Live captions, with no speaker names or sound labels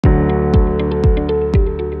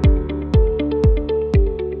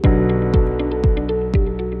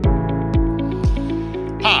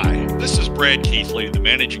Hi, this is Brad Keithley, the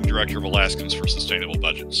Managing Director of Alaskans for Sustainable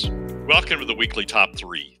Budgets. Welcome to the weekly Top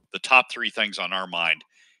 3, the top 3 things on our mind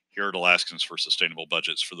here at Alaskans for Sustainable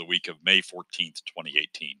Budgets for the week of May 14th,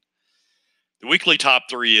 2018. The weekly Top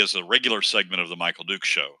 3 is a regular segment of the Michael Dukes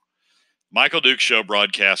Show. Michael Dukes Show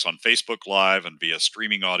broadcasts on Facebook Live and via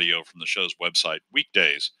streaming audio from the show's website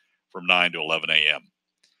weekdays from 9 to 11 a.m.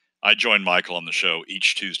 I join Michael on the show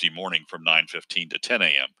each Tuesday morning from 9:15 to 10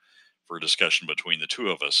 a.m. for a discussion between the two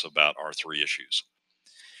of us about our 3 issues.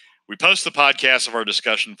 We post the podcast of our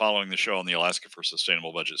discussion following the show on the Alaska for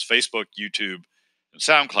Sustainable Budgets Facebook, YouTube, and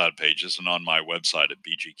SoundCloud pages and on my website at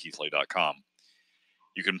bgkeithley.com.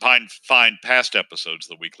 You can find past episodes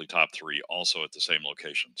of the weekly Top 3 also at the same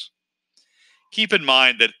locations. Keep in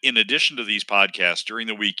mind that in addition to these podcasts during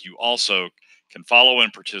the week, you also can follow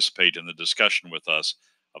and participate in the discussion with us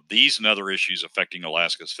of these and other issues affecting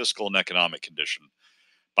Alaska's fiscal and economic condition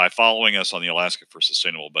by following us on the Alaska for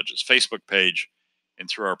Sustainable Budgets Facebook page and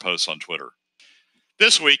through our posts on Twitter.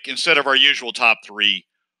 This week, instead of our usual top 3,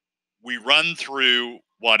 we run through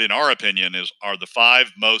what, in our opinion, are the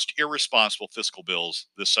 5 most irresponsible fiscal bills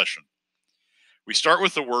this session. We start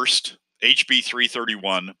with the worst, HB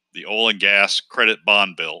 331, the Oil and Gas Credit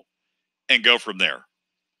Bond Bill, and go from there.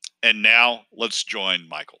 And now, let's join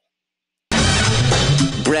Michael.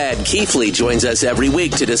 Brad Keithley joins us every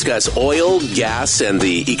week to discuss oil, gas, and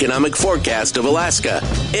the economic forecast of Alaska.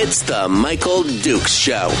 It's the Michael Dukes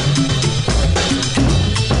Show.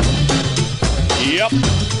 Yep.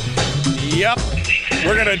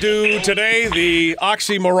 We're going to do today the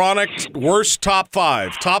oxymoronic worst top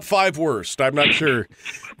 5. Top 5 worst. I'm not sure.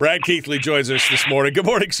 Brad Keithley joins us this morning. Good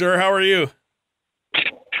morning, sir. How are you?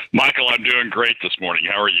 Michael, I'm doing great this morning.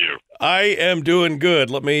 How are you? I am doing good.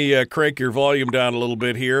 Let me crank your volume down a little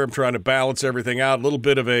bit here. I'm trying to balance everything out. A little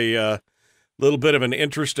bit of an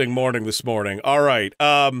interesting morning this morning. All right.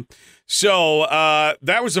 So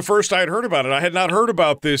that was the first I had heard about it. I had not heard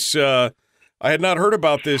about this.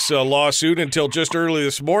 Lawsuit until just early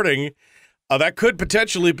this morning. That could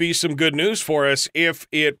potentially be some good news for us if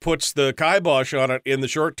it puts the kibosh on it in the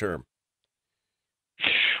short term.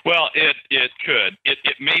 Well, it could.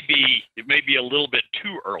 It may be a little bit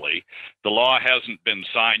too early. The law hasn't been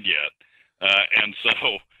signed yet, and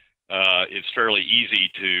so it's fairly easy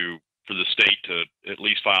for the state to at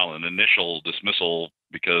least file an initial dismissal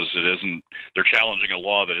because they're challenging a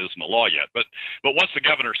law that isn't a law yet. But once the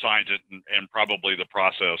governor signs it, and probably the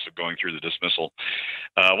process of going through the dismissal,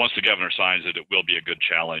 once the governor signs it, it will be a good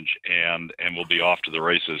challenge, and we'll be off to the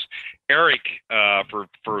races. Eric,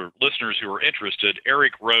 for listeners who are interested,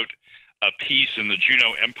 Eric wrote a piece in the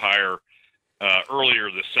Juneau Empire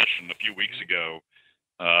earlier this session, a few weeks ago,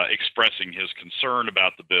 expressing his concern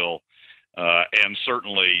about the bill. And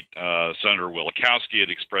certainly Senator Wielechowski had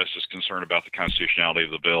expressed his concern about the constitutionality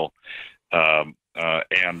of the bill.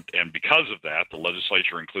 And because of that, the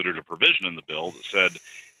legislature included a provision in the bill that said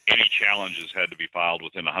any challenges had to be filed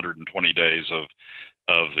within 120 days of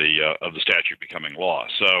the statute becoming law.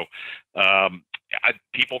 So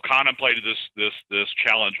people contemplated this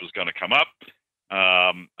challenge was going to come up.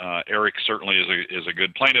 Eric certainly is a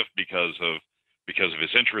good plaintiff because of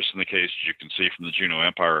his interest in the case, as you can see from the Juneau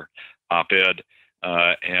Empire op-ed,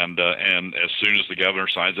 and as soon as the governor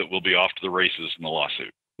signs it, we'll be off to the races in the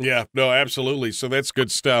lawsuit. Yeah, no, absolutely. So that's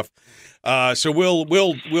good stuff. So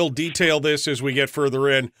we'll detail this as we get further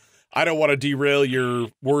in. I don't want to derail your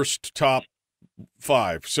worst top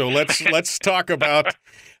 5. So let's talk about.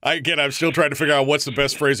 I'm still trying to figure out what's the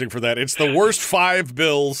best phrasing for that. It's the worst 5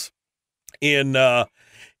 bills in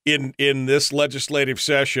this legislative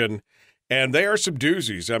session, and they are some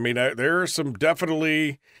doozies. I mean, there are some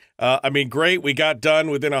definitely. Great, we got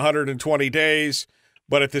done within 120 days,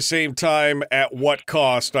 but at the same time, at what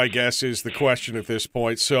cost, I guess, is the question at this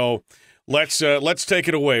point. So let's take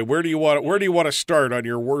it away. Where do you want to start on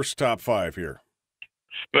your worst top 5 here?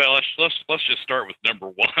 Well, let's just start with number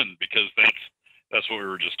 1, because that's what we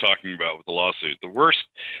were just talking about with the lawsuit. The worst,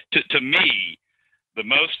 to me, the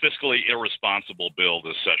most fiscally irresponsible bill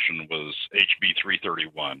this session was HB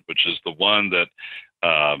 331, which is the one that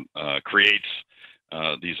creates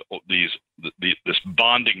this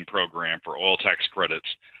bonding program for oil tax credits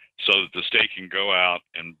so that the state can go out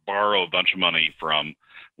and borrow a bunch of money from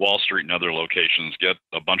Wall Street and other locations, get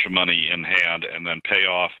a bunch of money in hand, and then pay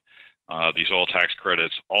off these oil tax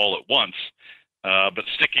credits all at once. But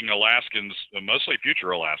sticking Alaskans, mostly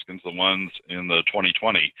future Alaskans, the ones in the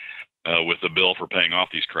 2020, with the bill for paying off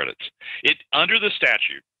these credits. Under the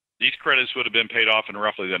statute, these credits would have been paid off in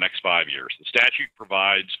roughly the next 5 years. The statute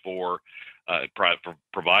provides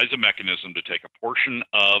provides a mechanism to take a portion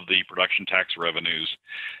of the production tax revenues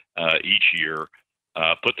each year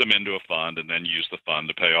put them into a fund, and then use the fund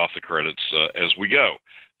to pay off the credits as we go.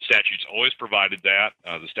 Statutes always provided that.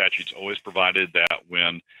 The statutes always provided that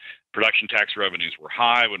when production tax revenues were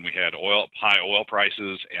high, when we had high oil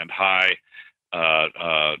prices and high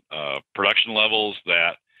production levels,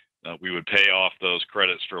 that we would pay off those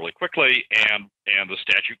credits fairly quickly. And the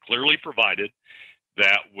statute clearly provided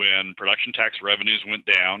that when production tax revenues went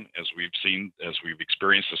down, as we've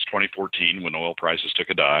experienced since 2014 when oil prices took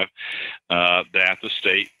a dive, that the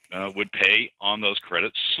state would pay on those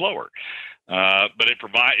credits slower. But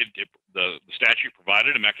the statute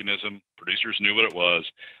provided a mechanism. Producers knew what it was.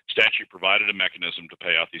 Statute provided a mechanism to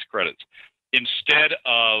pay out these credits. Instead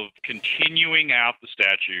of continuing out the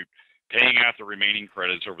statute, paying out the remaining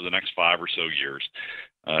credits over the next 5 or so years,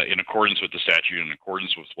 in accordance with the statute, in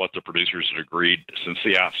accordance with what the producers had agreed since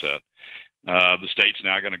the outset, the state's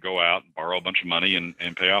now going to go out and borrow a bunch of money and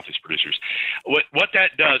pay off these producers. What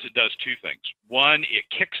that does, it does two things. One, it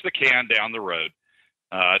kicks the can down the road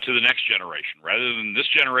to the next generation. Rather than this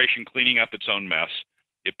generation cleaning up its own mess,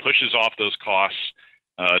 it pushes off those costs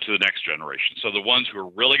to the next generation. So the ones who are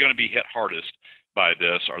really going to be hit hardest by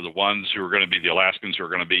this are the ones who are going to be the Alaskans who are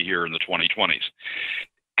going to be here in the 2020s.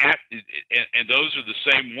 And those are the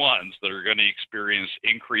same ones that are going to experience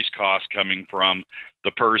increased costs coming from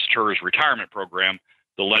the PERS-TERS retirement program,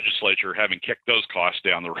 the legislature having kicked those costs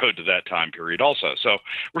down the road to that time period also. So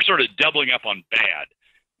we're sort of doubling up on bad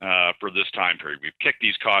for this time period. We've kicked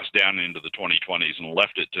these costs down into the 2020s and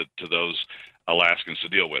left it to those Alaskans to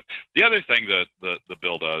deal with. The other thing that the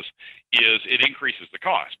bill does is it increases the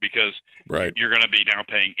cost because you're going to be now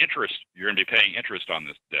paying interest. You're going to be paying interest on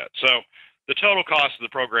this debt. So the total cost of the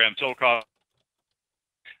program, is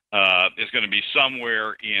going to be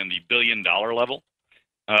somewhere in the $1 billion level,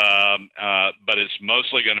 but it's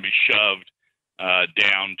mostly going to be shoved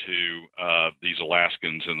down to these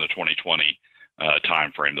Alaskans in the 2020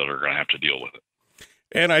 time frame that are going to have to deal with it.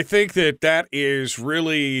 And I think that is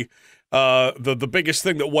really the biggest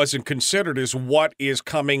thing that wasn't considered is what is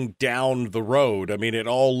coming down the road. I mean, it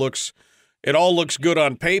all looks good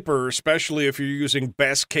on paper, especially if you're using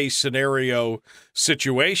best case scenario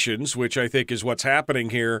situations, which I think is what's happening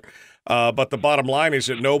here. But the bottom line is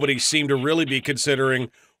that nobody seemed to really be considering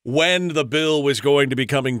when the bill was going to be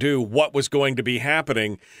coming due, what was going to be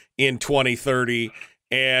happening in 2030.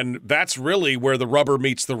 And that's really where the rubber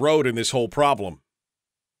meets the road in this whole problem.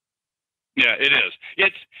 Yeah, it is.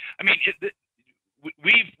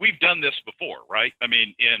 We've done this before, right? I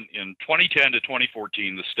mean, in 2010 to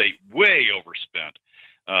 2014, the state way overspent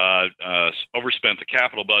the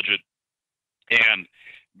capital budget and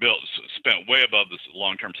spent way above the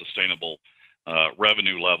long-term sustainable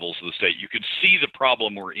revenue levels of the state. You could see the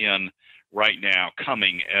problem we're in right now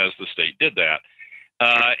coming as the state did that.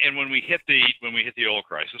 And when we hit the oil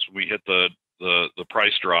crisis, when we hit the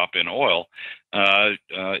price drop in oil, it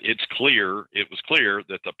was clear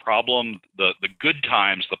that the problem, the good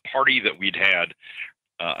times, the party that we'd had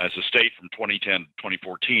as a state from 2010 to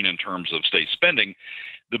 2014 in terms of state spending,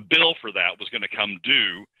 the bill for that was going to come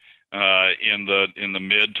due in the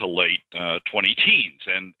mid to late 20-teens,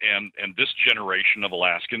 and this generation of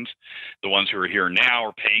Alaskans, the ones who are here now,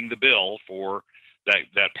 are paying the bill for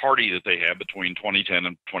that party that they had between 2010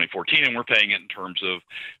 and 2014, and we're paying it in terms of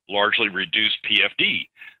largely reduced PFD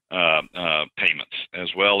payments,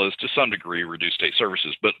 as well as to some degree reduced state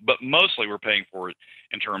services. But mostly we're paying for it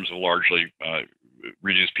in terms of largely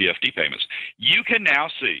reduced PFD payments. You can now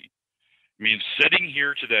see, I mean, sitting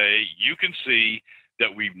here today, you can see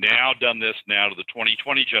that we've now done this now to the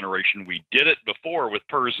 2020 generation. We did it before with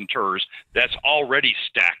PERS and TERS. That's already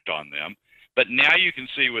stacked on them. But now you can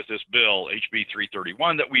see with this bill, HB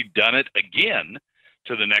 331, that we've done it again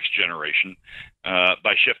to the next generation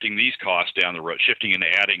by shifting these costs down the road, shifting and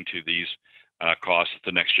adding to these costs that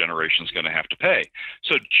the next generation is going to have to pay.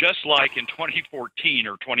 So just like in 2014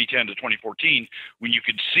 or 2010 to 2014, when you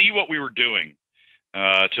could see what we were doing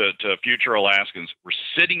to future Alaskans, we're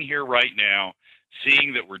sitting here right now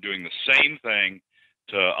seeing that we're doing the same thing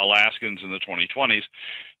to Alaskans in the 2020s.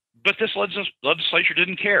 But this legislature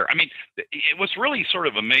didn't care. I mean, what's really sort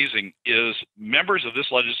of amazing is members of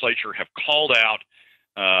this legislature have called out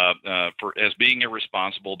as being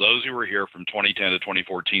irresponsible those who were here from 2010 to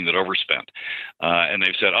 2014 that overspent. And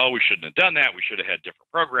they've said, we shouldn't have done that. We should have had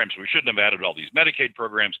different programs. We shouldn't have added all these Medicaid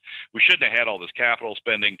programs. We shouldn't have had all this capital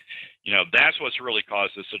spending. That's what's really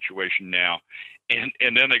caused this situation now.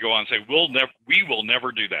 And then they go on and say, we will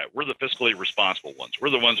never do that. We're the fiscally responsible ones. We're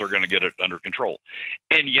the ones that are going to get it under control.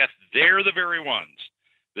 And yet they're the very ones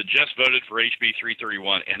that just voted for HB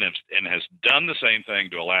 331 and has done the same thing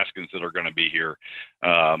to Alaskans that are going to be here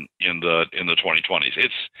in the 2020s.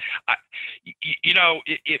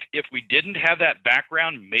 If we didn't have that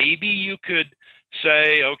background, maybe you could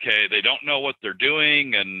say, okay, they don't know what they're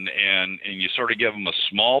doing, and you sort of give them a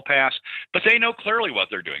small pass, but they know clearly what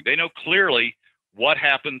they're doing. They know clearly what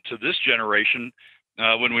happened to this generation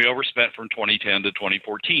when we overspent from 2010 to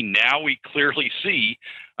 2014. Now we clearly see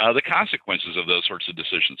the consequences of those sorts of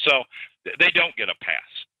decisions. So they don't get a pass.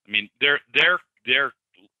 I mean, they're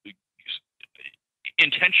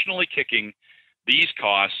intentionally kicking these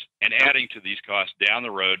costs and adding to these costs down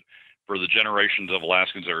the road for the generations of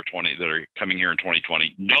Alaskans that are coming here in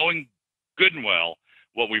 2020, knowing good and well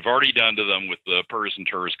what we've already done to them with the PERS and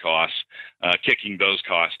TERS costs, kicking those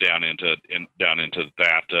costs down into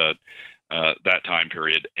that time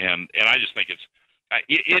period. And I just think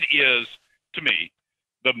it is, to me,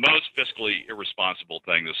 the most fiscally irresponsible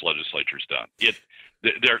thing this legislature's done.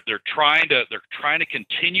 They're trying to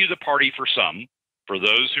continue the party for some, for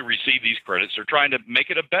those who receive these credits. They're trying to make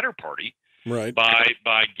it a better party, right,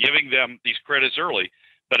 by giving them these credits early.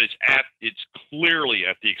 But it's clearly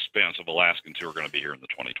at the expense of Alaskans who are going to be here in the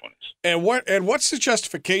 2020s. And what's the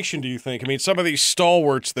justification, do you think? I mean, some of these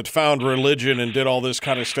stalwarts that found religion and did all this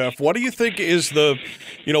kind of stuff, what do you think is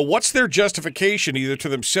what's their justification, either to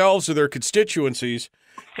themselves or their constituencies,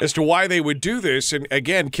 as to why they would do this and,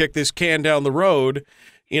 again, kick this can down the road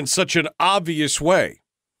in such an obvious way?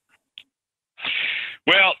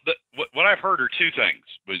 Well, what I've heard are two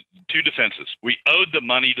defenses. We owed the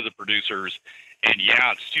money to the producers, and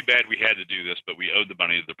yeah, it's too bad we had to do this, but we owed the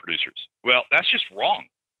money to the producers. Well, that's just wrong.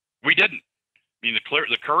 We didn't. I mean,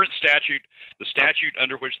 the current statute, the statute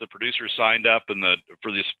under which the producers signed up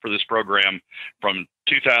for this program from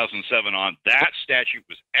 2007 on, that statute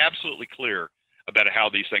was absolutely clear about how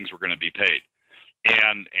these things were going to be paid.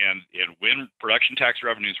 And when production tax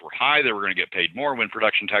revenues were high, they were going to get paid more. When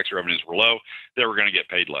production tax revenues were low, they were going to get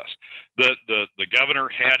paid less. The governor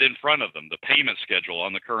had in front of them the payment schedule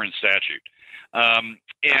on the current statute,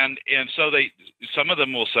 and so some of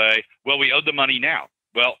them will say, well, we owed the money now.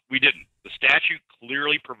 Well, we didn't. The statute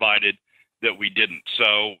clearly provided that we didn't.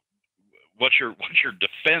 So what's your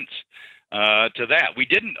defense to that? We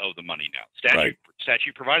didn't owe the money now.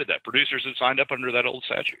 Statute provided that. Producers had signed up under that old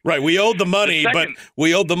statute. Right. We owed the money, but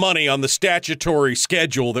we owed the money on the statutory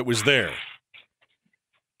schedule that was there.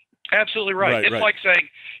 Absolutely right. It's like saying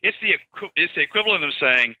it's the equivalent of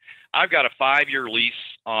saying I've got a 5-year lease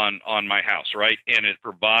on my house, right, and it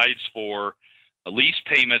provides for lease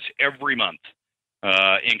payments every month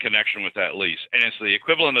in connection with that lease, and it's the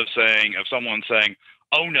equivalent of someone saying,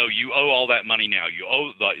 oh no, you owe all that money now. You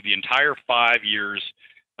owe the entire 5 years.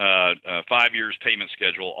 5 years payment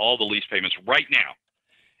schedule, all the lease payments right now.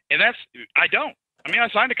 And I don't. I mean, I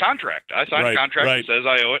signed a contract. I signed a contract that says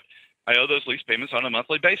I owe it. I owe those lease payments on a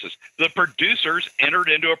monthly basis. The producers entered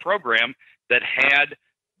into a program that had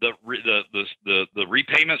the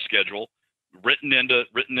repayment schedule written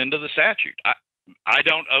into the statute. I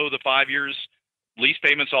don't owe the 5 years lease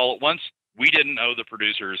payments all at once. We didn't owe the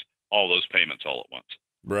producers all those payments all at once.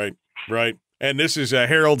 Right. And this is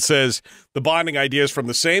Harold says the bonding idea is from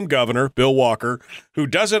the same governor, Bill Walker, who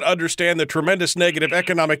doesn't understand the tremendous negative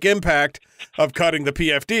economic impact of cutting the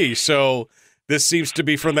PFD. So this seems to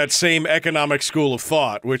be from that same economic school of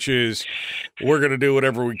thought, which is we're going to do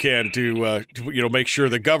whatever we can to make sure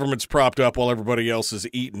the government's propped up while everybody else is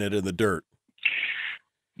eating it in the dirt.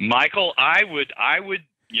 Michael, I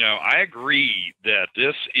agree that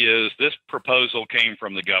this proposal came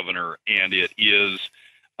from the governor, and it is.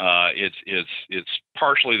 It's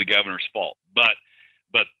partially the governor's fault, but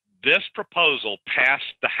this proposal passed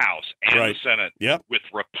the House and the Senate with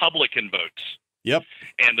Republican votes. Yep.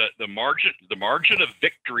 And the margin of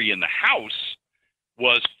victory in the House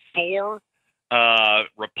was 4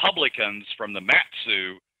 Republicans from the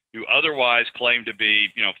Matsu who otherwise claim to be,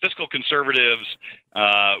 fiscal conservatives.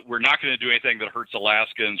 We're not going to do anything that hurts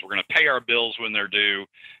Alaskans. We're going to pay our bills when they're due.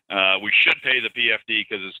 We should pay the PFD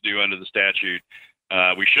because it's due under the statute.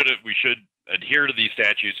 We should adhere to these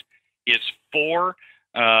statutes. It's 4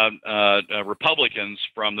 Republicans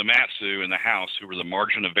from the Matsu in the House who were the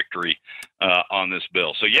margin of victory on this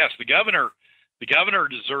bill. So yes, the governor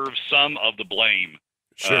deserves some of the blame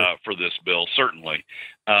for this bill, certainly.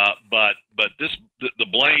 But the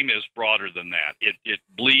blame is broader than that. It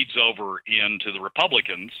bleeds over into the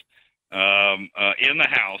Republicans in the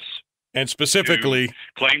House. And specifically,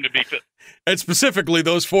 claim to be fit. And specifically,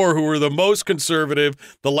 those 4 who were the most conservative,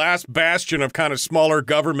 the last bastion of kind of smaller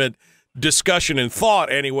government discussion and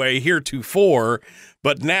thought, anyway, heretofore,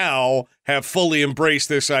 but now have fully embraced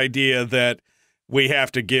this idea that we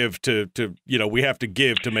have to give to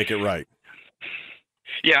make it right.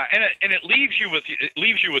 Yeah, and it leaves you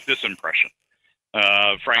with this impression.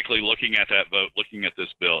 Frankly, looking at that vote, looking at this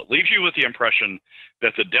bill, it leaves you with the impression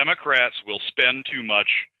that the Democrats will spend too much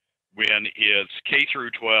when it's K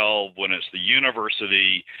through 12, when it's the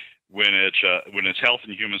university, when it's Health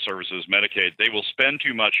and Human Services, Medicaid. They will spend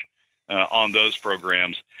too much on those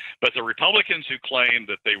programs. But the Republicans who claim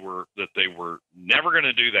that they were never going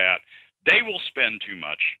to do that, they will spend too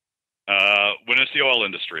much when it's the oil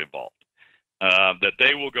industry involved. That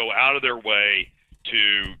they will go out of their way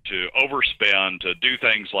to overspend, to do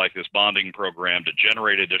things like this bonding program, to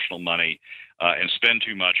generate additional money, and spend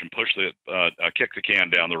too much and kick the can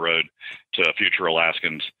down the road to future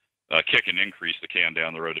Alaskans, kick and increase the can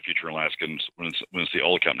down the road to future Alaskans when it's the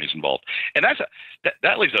oil companies involved. And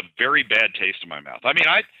that leaves a very bad taste in my mouth. I mean,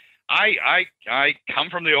 I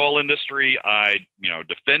come from the oil industry. I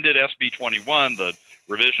defended SB 21, the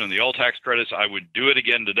revision of the oil tax credits. I would do it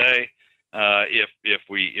again today if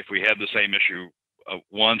we had the same issue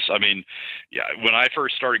once. I mean, yeah, when I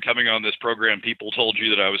first started coming on this program, people told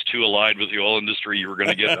you that I was too aligned with the oil industry. You were going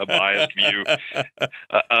to get a biased view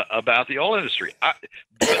about the oil industry. But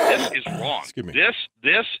this is wrong. This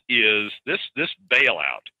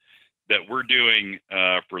bailout that we're doing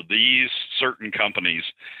for these certain companies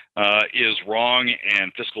is wrong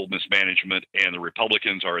and fiscal mismanagement, and the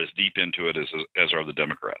Republicans are as deep into it as are the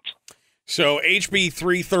Democrats. So HB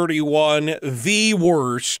 331, the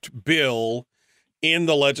worst bill in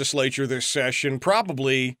the legislature this session,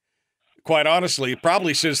 probably, quite honestly,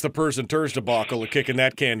 probably since the PERS and TERS debacle of kicking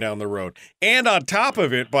that can down the road. And on top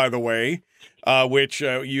of it, by the way, which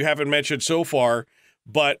you haven't mentioned so far,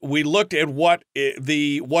 but we looked at what are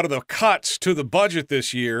the cuts to the budget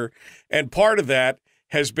this year, and part of that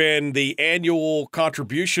has been the annual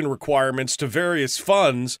contribution requirements to various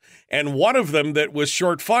funds, and one of them that was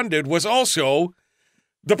short-funded was also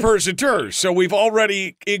the PERS and TERS. So we've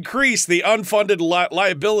already increased the unfunded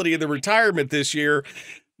liability in the retirement this year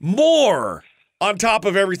more on top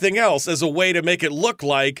of everything else as a way to make it look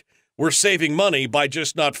like we're saving money by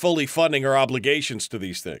just not fully funding our obligations to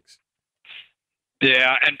these things.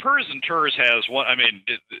 Yeah, and PERS and TERS has one. I mean,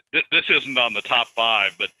 this isn't on the top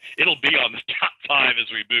 5, but it'll be on the top 5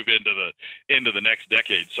 as we move into the next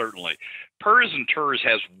decade. Certainly, PERS and TERS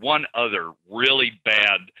has one other really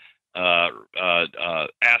bad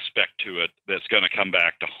aspect to it that's going to come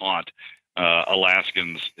back to haunt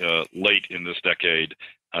Alaskans late in this decade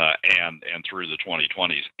and through the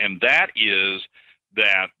 2020s, and that is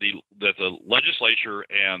that the legislature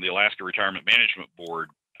and the Alaska Retirement Management Board,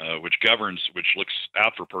 which looks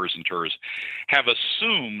out for PERS and TERS, have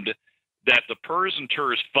assumed that the PERS and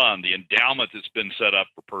TERS fund, the endowment that's been set up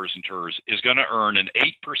for PERS and TERS, is going to earn an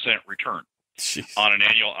 8% return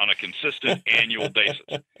on a consistent annual basis.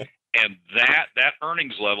 And that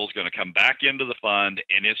earnings level is going to come back into the fund,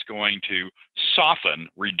 and it's going to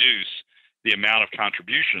reduce the amount of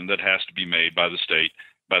contribution that has to be made by the state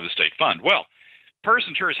fund. Well, PERS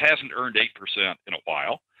and TERS hasn't earned 8% in a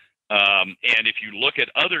while. And if you look at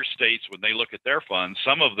other states, when they look at their funds,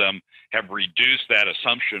 some of them have reduced that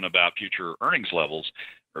assumption about future earnings levels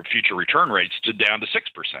or future return rates down to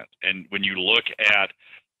 6%. And when you look at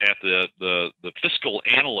the fiscal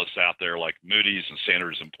analysts out there like Moody's and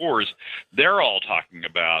Standard & Poor's, they're all talking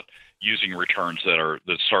about using returns that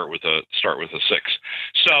start with a 6.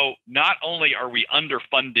 So not only are we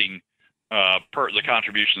underfunding the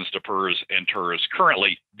contributions to PERS and TERS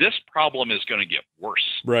currently, this problem is going to get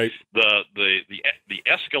worse. Right. The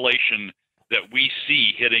escalation that we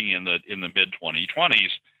see hitting in the mid 2020s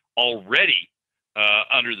already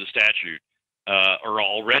under the statute or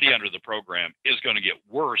already under the program is going to get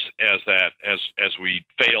worse as we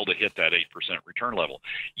fail to hit that 8% return level.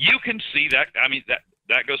 You can see that. I mean,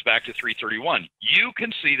 that goes back to 331. You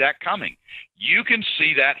can see that coming. You can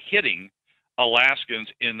see that hitting Alaskans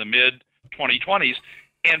in the mid 2020s,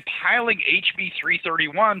 and piling HB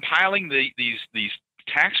 331, piling these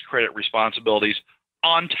tax credit responsibilities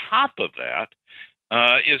on top of that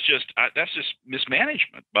is that's just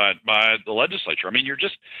mismanagement by the legislature. I mean, you're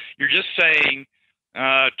just saying,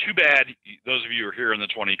 too bad those of you who are here in the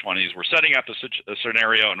 2020s. We're setting up a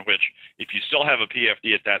scenario in which if you still have a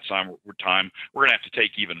PFD at that time, we're going to have to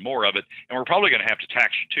take even more of it, and we're probably going to have to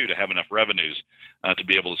tax you too to have enough revenues to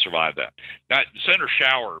be able to survive that. Now, Senator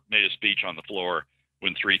Schauer made a speech on the floor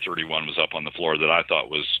when 331 was up on the floor that I thought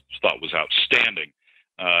was outstanding.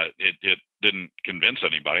 It didn't convince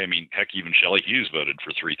anybody. I mean, heck, even Shelley Hughes voted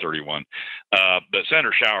for 331. But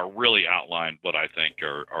Senator Schauer really outlined what I think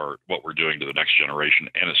are what we're doing to the next generation,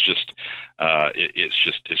 and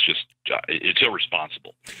it's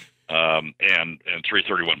irresponsible. and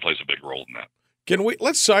 331 plays a big role in that.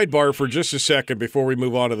 Let's sidebar for just a second before we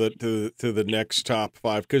move on to the next top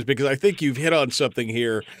five, because I think you've hit on something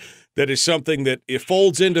here that is something that it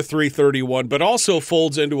folds into 331, but also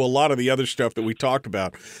folds into a lot of the other stuff that we talked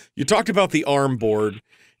about. You talked about the ARM board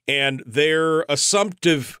and their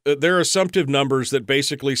assumptive numbers that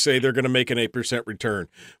basically say they're going to make an 8% return.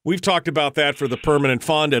 We've talked about that for the permanent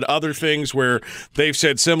fund and other things where they've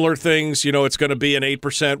said similar things. It's going to be an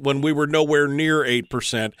 8% when we were nowhere near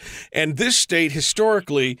 8%. And this state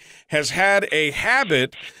historically has had a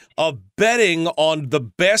habit of betting on the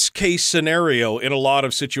best case scenario in a lot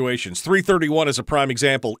of situations. 331 is a prime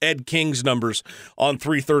example. Ed King's numbers on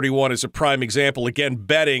 331 is a prime example. Again,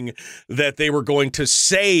 betting that they were going to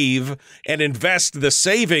save and invest the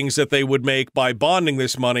savings that they would make by bonding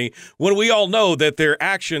this money, when we all know that their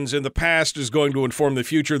actions in the past is going to inform the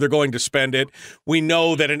future. They're going to spend it. We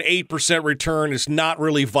know that an 8% return is not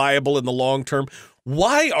really viable in the long term.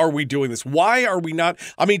 Why are we doing this? Why are we not?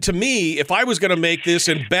 I mean, to me, if I was going to make this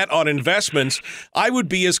and bet on investments, I would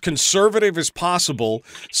be as conservative as possible,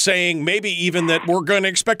 saying maybe even that we're going to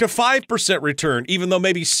expect a 5% return, even though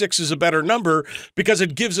maybe 6 is a better number, because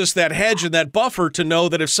it gives us that hedge and that buffer to know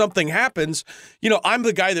that if something happens, I'm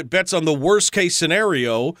the guy that bets on the worst case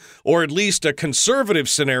scenario, or at least a conservative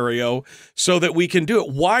scenario, so that we can do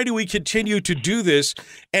it. Why do we continue to do this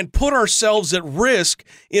and put ourselves at risk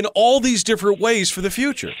in all these different ways for the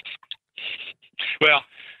future? Well,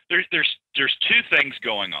 there's two things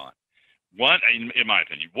going on. One, in my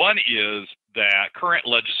opinion, one is that current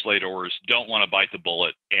legislators don't want to bite the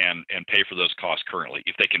bullet and pay for those costs currently.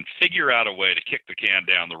 If they can figure out a way to kick the can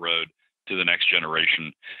down the road to the next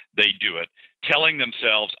generation, they do it, telling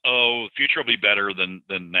themselves, "Oh, the future will be better than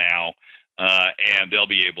now." And they'll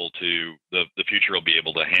be able to, the future will be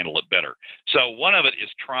able to handle it better. So one of it is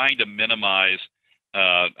trying to minimize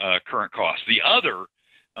current costs. The other,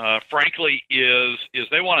 frankly, is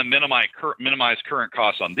they want to minimize current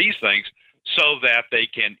costs on these things so that they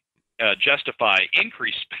can justify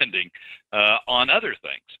increased spending on other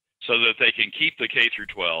things, so that they can keep the K through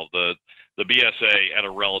 12, the BSA at a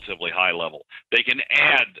relatively high level. They can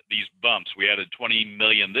add these bumps. We added 20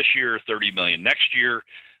 million this year, 30 million next year.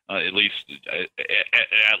 At least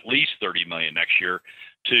 30 million next year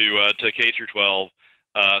to K through 12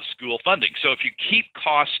 school funding. So if you keep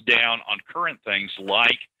costs down on current things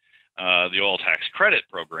like the oil tax credit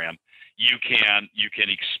program, you can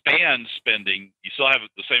expand spending. You still have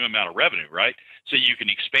the same amount of revenue, right? So you can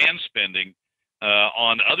expand spending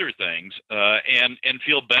on other things and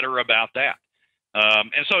feel better about that.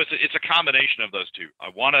 And so it's a combination of those two. I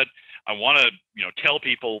want to tell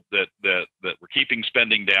people that we're keeping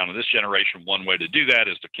spending down in this generation. One way to do that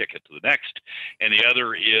is to kick it to the next, and the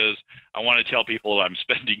other is I want to tell people that I'm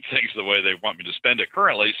spending things the way they want me to spend it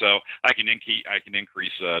currently, so I can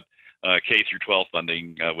increase K through 12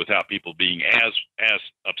 funding without people being as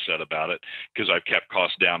upset about it, because I've kept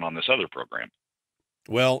costs down on this other program.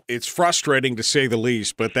 Well, it's frustrating to say the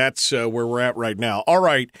least, but that's where we're at right now. All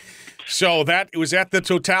right, so was that the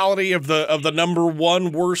totality of the number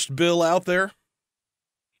one worst bill out there?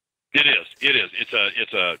 It is. I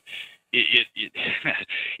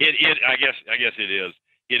guess it is.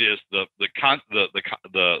 It is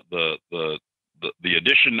the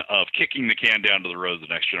addition of kicking the can down to the road to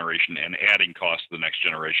the next generation and adding costs to the next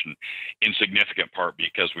generation, in significant part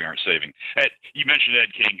because we aren't saving. You mentioned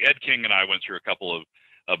Ed King. Ed King and I went through a couple of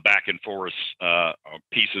back and forth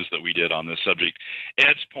pieces that we did on this subject.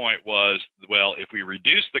 Ed's point was, well, if we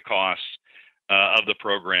reduce the costs of the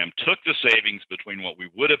program, took the savings between what we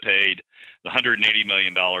would have paid, the $180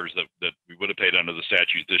 million that we would have paid under the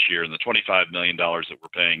statute this year, and the $25 million that we're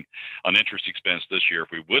paying on interest expense this year, if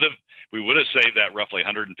we would have saved that roughly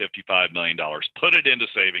 $155 million, put it into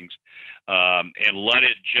savings, and let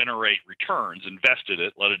it generate returns, invested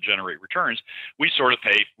it, let it generate returns, we'd sort of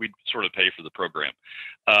pay for the program.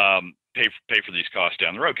 Pay for these costs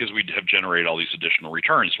down the road, because we'd have generated all these additional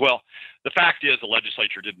returns. Well, the fact is the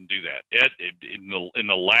legislature didn't do that. In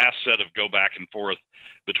the last set of go back and forth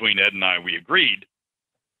between Ed and I, we agreed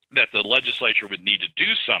that the legislature would need to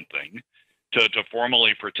do something to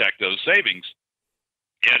formally protect those savings.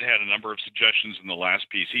 Ed had a number of suggestions in the last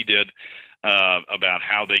piece he did about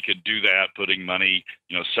how they could do that, putting money,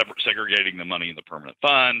 segregating the money in the permanent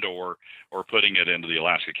fund, or putting it into the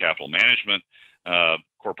Alaska Capital Management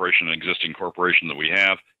corporation, an existing corporation that we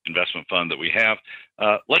have, investment fund that we have.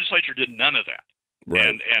 Legislature did none of that, right.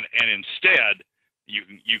 and instead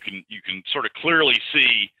you can sort of clearly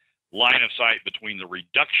see line of sight between the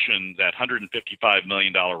reduction, that $155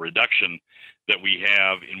 million reduction that we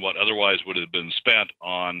have in what otherwise would have been spent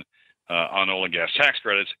on on oil and gas tax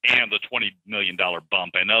credits, and the $20 million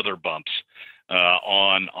bump and other bumps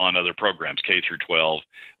on other programs, K through 12,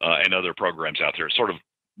 and other programs out there. Sort of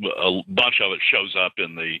a bunch of it shows up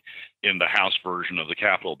in the House version of the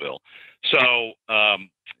Capitol bill. So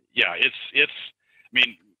yeah, it's. I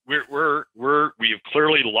mean, we have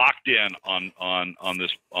clearly locked in on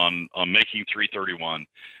this on making 331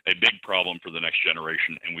 a big problem for the next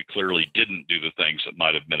generation, and we clearly didn't do the things that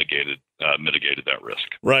might have mitigated that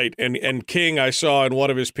risk. Right, and King, I saw in one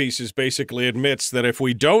of his pieces, basically admits that if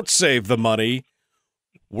we don't save the money,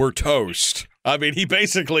 we're toast. I mean, he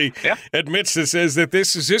basically admits this, says that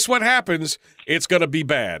this is what happens. It's going to be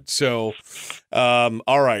bad. So,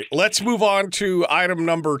 all right, let's move on to item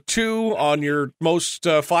number 2 on your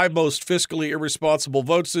five most fiscally irresponsible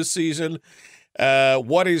votes this season.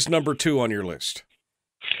 What is number 2 on your list?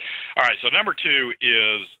 All right, so number 2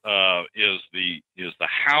 is the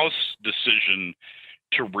House decision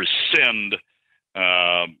to rescind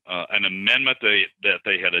an amendment that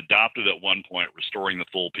they had adopted at one point, restoring the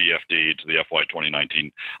full PFD to the FY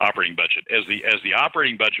 2019 operating budget. As the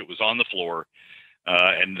operating budget was on the floor,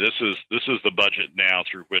 and this is the budget now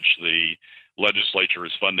through which the legislature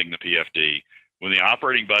is funding the PFD. When the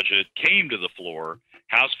operating budget came to the floor,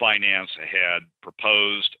 House Finance had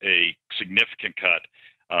proposed a significant cut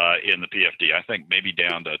in the PFD. I think maybe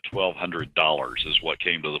down to $1,200 is what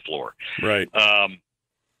came to the floor. Right.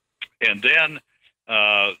 And then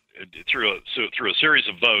through a series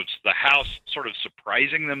of votes, the House, sort of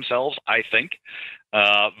surprising themselves, I think,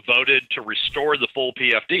 voted to restore the full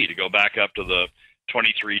PFD, to go back up to the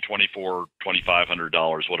 $2,300, $2,400,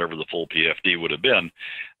 $2,500, whatever the full PFD would have been,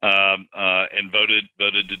 and voted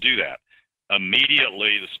to do that.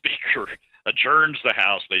 Immediately, the Speaker adjourns the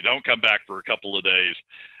House. They don't come back for a couple of days,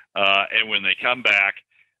 and when they come back,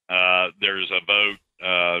 there's a vote.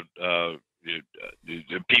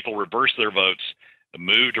 People reverse their votes,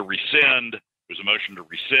 move to rescind. There's a motion to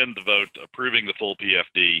rescind the vote approving the full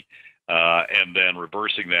PFD, and then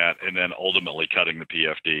reversing that, and then ultimately cutting the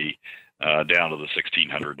PFD down to the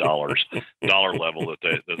 $1,600 level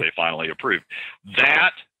that they finally approved.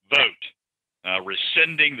 That vote,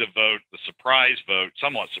 rescinding the vote, the surprise vote,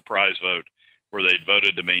 somewhat surprise vote, where they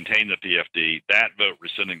voted to maintain the PFD, that vote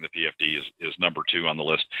rescinding the PFD is number 2 on the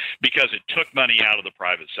list, because it took money out of the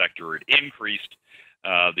private sector. It increased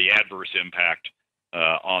the adverse impact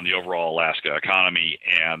on the overall Alaska economy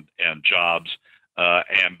and jobs,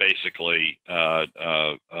 and basically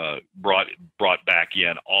brought back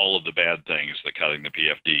in all of the bad things that cutting the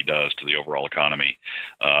PFD does to the overall economy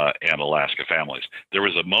and Alaska families. There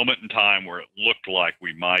was a moment in time where it looked like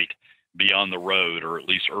we might be on the road, or at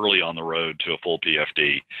least early on the road, to a full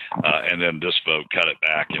PFD, and then this vote cut it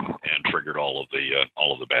back and triggered all of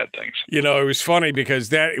the bad things. You know, it was funny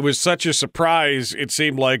because it was such a surprise. It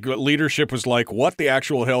seemed like leadership was like, "What the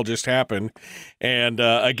actual hell just happened?" And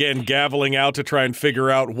again, gaveling out to try and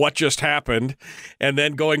figure out what just happened, and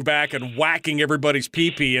then going back and whacking everybody's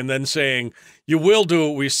pee-pee, and then saying, "You will do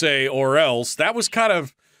what we say, or else." That was kind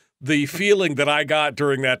of the feeling that I got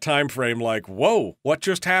during that time frame, like, whoa, what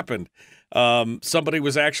just happened? Somebody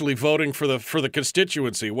was actually voting for the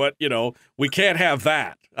constituency. We can't have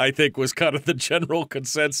that, I think, was kind of the general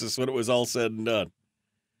consensus when it was all said and done.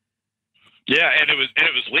 Yeah, and it was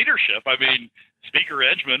leadership. I mean, Speaker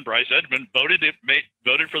Bryce Edgmond,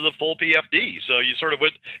 voted for the full PFD. So you sort of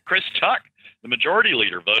went, Chris Tuck, the majority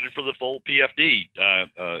leader, voted for the full PFD.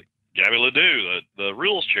 Gabby Ledoux, the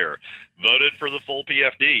rules chair, voted for the full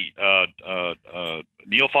PFD.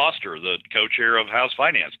 Neil Foster, the co-chair of House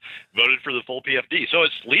Finance, voted for the full PFD. So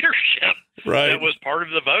it's leadership that was part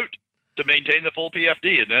of the vote to maintain the full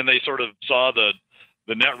PFD, and then they sort of saw the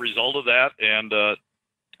net result of that and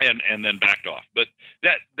then backed off. But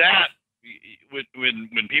that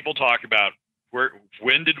when people talk about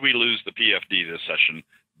when did we lose the PFD this session,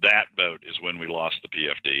 that vote is when we lost the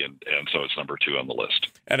PFD, and so it's number 2 on the list.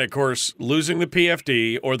 And, of course, losing the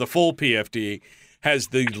PFD, or the full PFD, has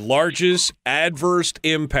the largest adverse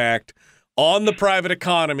impact on the private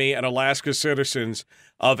economy and Alaska citizens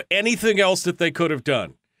of anything else that they could have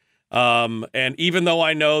done. And even though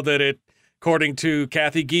I know that it, according to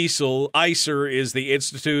Kathy Giesel, ICER is the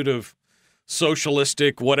Institute of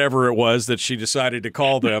Socialistic whatever it was that she decided to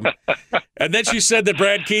call them. And then she said that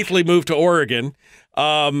Brad Keithley moved to Oregon.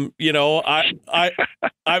 I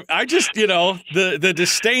just, the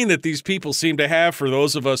disdain that these people seem to have for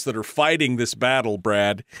those of us that are fighting this battle,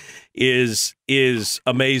 Brad, is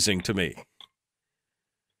amazing to me.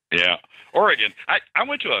 Yeah. Oregon. I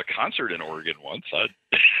went to a concert in Oregon once.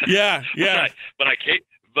 Yeah. But I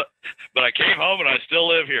but I came home and I still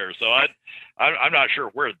live here. So I'm not sure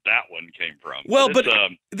where that one came from. Well, but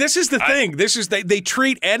this is the thing. This is they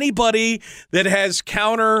treat anybody that has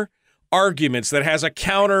counter arguments, that has a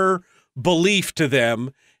counter belief to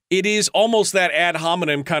them. It is almost that ad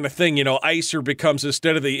hominem kind of thing. ICER becomes,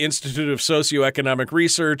 instead of the Institute of Socioeconomic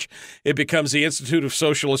Research, it becomes the Institute of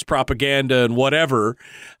Socialist Propaganda and whatever.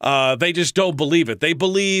 They just don't believe it. They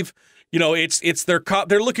believe, it's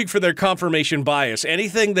they're looking for their confirmation bias.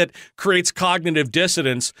 Anything that creates cognitive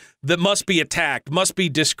dissonance that must be attacked, must be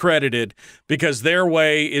discredited, because their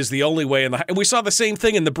way is the only way. And we saw the same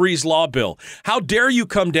thing in the Breeze Law Bill. How dare you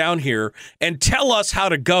come down here and tell us how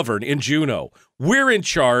to govern in Juneau? We're in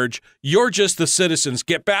charge. You're just the citizens.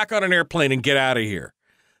 Get back on an airplane and get out of here.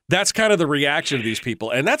 That's kind of the reaction of these people,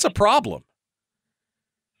 and that's a problem.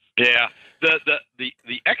 Yeah.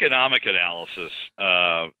 The economic analysis.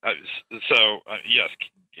 Yes, Senator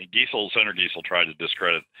Giesel tried to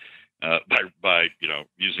discredit by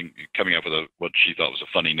coming up with what she thought was a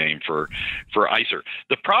funny name for ICER.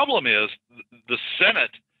 The problem is the Senate,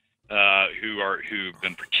 who've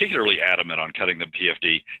been particularly adamant on cutting the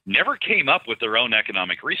PFD, never came up with their own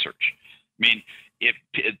economic research. I mean,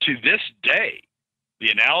 to this day, the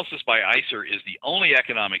analysis by ICER is the only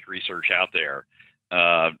economic research out there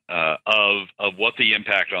of what the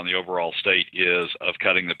impact on the overall state is of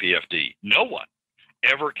cutting the PFD. No one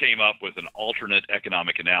ever came up with an alternate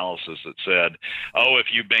economic analysis that said, oh, if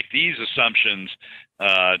you make these assumptions,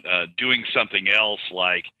 doing something else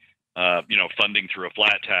like funding through a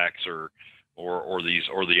flat tax or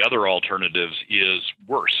the other alternatives is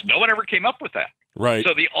worse. No one ever came up with that. Right.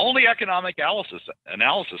 So the only economic analysis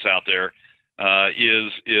out there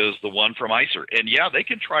is the one from ICER, and yeah, they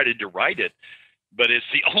can try to deride it, but it's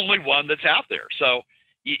the only one that's out there. So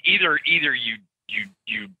either you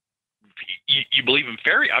believe in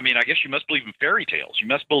I guess you must believe in fairy tales. You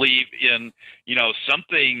must believe in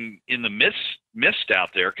something in the mist out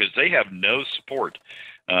there, because they have no support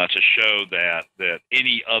to show that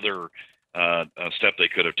any other step they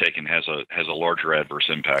could have taken has a larger adverse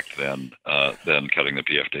impact than cutting the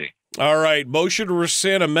PFD. All right. Motion to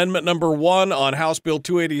rescind Amendment number 1 on House Bill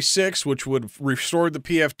 286, which would restore the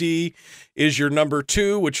PFD, is your number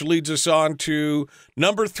 2, which leads us on to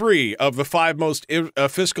number 3 of the 5 most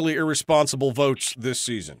fiscally irresponsible votes this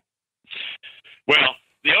season. Well,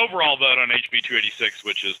 the overall vote on HB 286,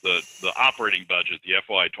 which is the operating budget, the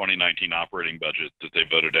FY 2019 operating budget that they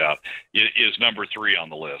voted out, is number 3 on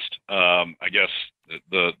the list. I guess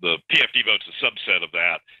the PFD vote's a subset of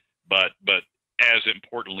that, but as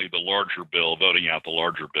importantly, the larger bill, voting out the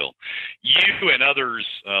larger bill. You and others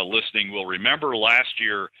listening will remember last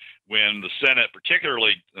year when the Senate,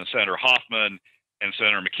 particularly Senator Hoffman and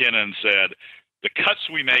Senator McKinnon, said, the cuts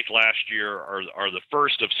we make last year are the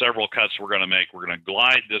first of several cuts we're going to make. We're going to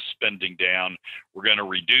glide this spending down. We're going to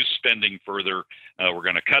reduce spending further. We're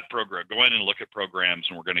going to go in and look at programs,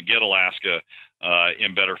 and we're going to get Alaska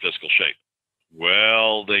in better fiscal shape.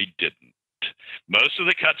 Well, they didn't. Most of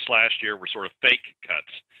the cuts last year were sort of fake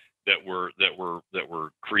cuts that were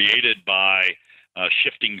created by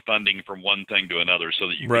shifting funding from one thing to another, so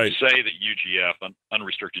that you could say that UGF,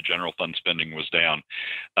 unrestricted general fund spending, was down.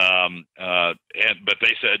 But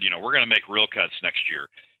they said, we're going to make real cuts next year.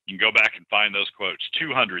 You can go back and find those quotes.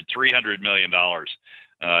 $200-300 million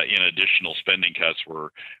in additional spending cuts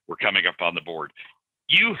were coming up on the board.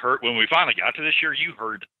 You heard, when we finally got to this year, you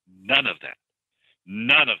heard none of that.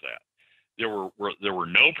 None of that. There were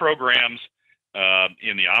no programs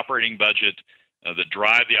in the operating budget that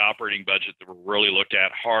drive the operating budget that were really looked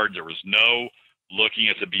at hard. There was no looking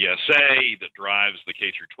at the BSA that drives the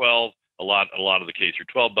K through 12. A lot of the K through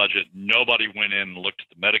 12 budget. Nobody went in and looked at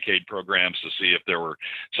the Medicaid programs to see if there were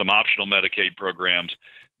some optional Medicaid programs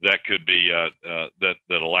that could be that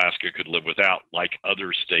Alaska could live without, like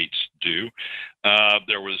other states do.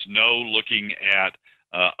 There was no looking at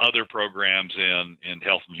other programs in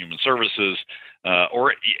health and human services,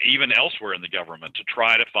 or even elsewhere in the government, to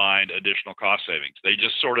try to find additional cost savings. They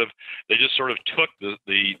just sort of took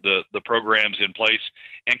the programs in place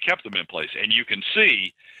and kept them in place. And you can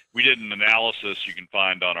see, we did an analysis you can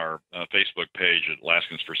find on our Facebook page at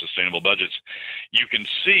Alaskans for Sustainable Budgets. You can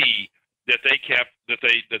see that they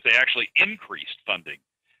actually increased funding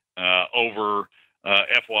over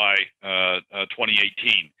FY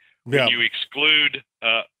 2018. When you exclude,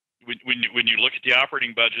 when you look at the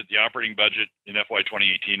operating budget in FY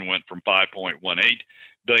 2018 went from $5.18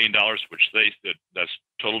 billion, which they said, that's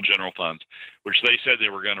total general funds, which they said they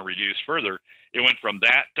were going to reduce further. It went from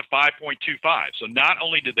that to 5.25. So not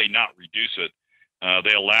only did they not reduce it,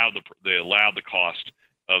 they allowed the cost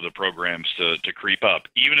of the programs to creep up.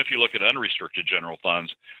 Even if you look at unrestricted general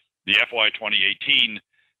funds, the FY 2018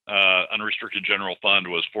 unrestricted general fund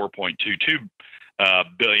was $4.22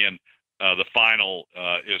 billion. The final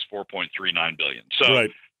is $4.39 billion. So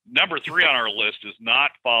right. number 3 on our list is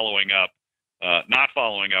not following up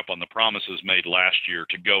on the promises made last year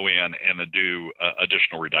to go in and do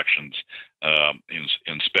additional reductions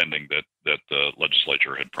in spending that the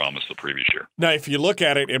legislature had promised the previous year. Now, if you look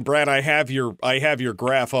at it, and Brad, I have your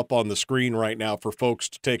graph up on the screen right now for folks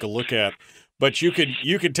to take a look at. But you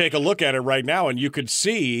could take a look at it right now, and you could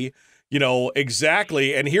see,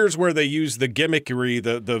 exactly. And here's where they use the gimmickry,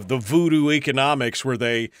 the voodoo economics, where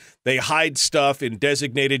they hide stuff in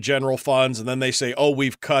designated general funds, and then they say, "Oh,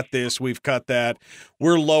 we've cut this, we've cut that,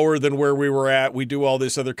 we're lower than where we were at. We do all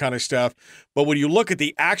this other kind of stuff." But when you look at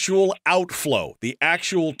the actual outflow, the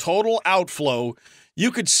actual total outflow,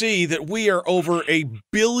 you could see that we are over $1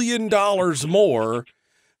 billion more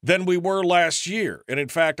than we were last year. And in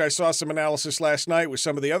fact, I saw some analysis last night with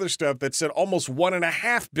some of the other stuff that said almost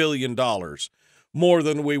 $1.5 billion more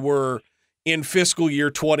than we were in fiscal year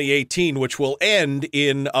 2018, which will end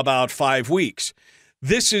in about 5 weeks.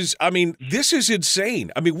 This is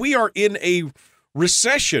insane. I mean, we are in a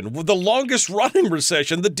recession, the longest running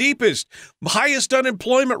recession, the deepest, highest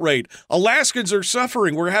unemployment rate. Alaskans are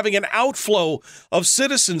suffering. We're having an outflow of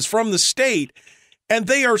citizens from the state, and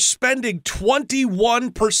they are spending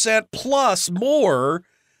 21% plus more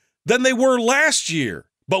than they were last year.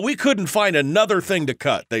 But we couldn't find another thing to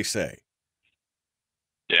cut, they say.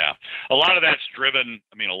 Yeah. A lot of that's driven,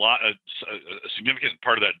 a significant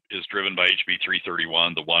part of that is driven by HB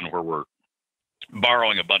 331, the one where we're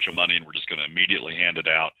borrowing a bunch of money and we're just going to immediately hand it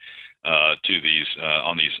out to these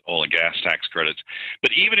on these oil and gas tax credits.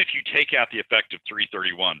 But even if you take out the effect of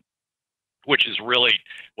 331, which is really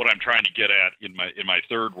what I'm trying to get at in my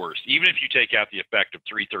third worst. Even if you take out the effect of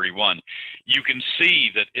 331, you can see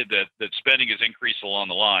that spending has increased along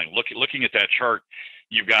the line. Looking at that chart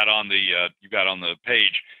you've got on the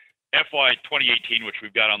page, FY 2018, which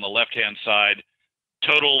we've got on the left-hand side,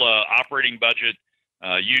 total operating budget,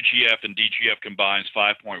 UGF and DGF combines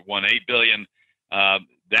 $5.18 billion.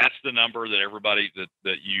 That's the number that everybody that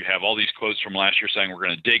you have all these quotes from last year saying we're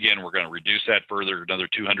going to dig in, we're going to reduce that further, another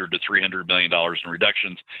 $200 to $300 million in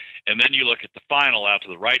reductions. And then you look at the final out to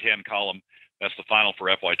the right-hand column. That's the final for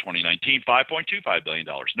FY 2019, $5.25 billion.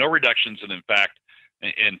 No reductions, and in fact,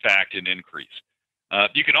 an increase.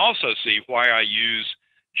 You can also see why I use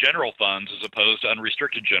general funds as opposed to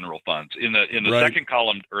unrestricted general funds. In the right. second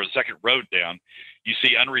column or the second row down, you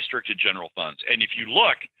see unrestricted general funds. And if you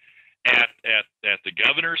look at the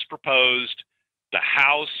governor's proposed, the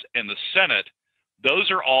House, and the Senate, those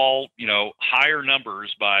are all higher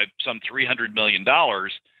numbers by some $300 million than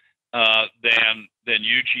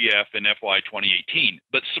UGF in FY 2018.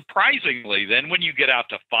 But surprisingly, then when you get out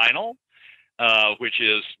to final, which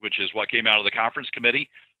is what came out of the conference committee,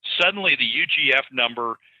 suddenly the UGF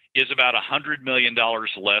number is about $100 million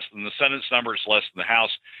less than the Senate's number, is less than the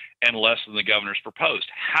House, and less than the governor's proposed.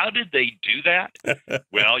 How did they do that?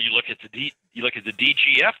 Well, you look at the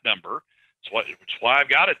DGF number. Which is why I've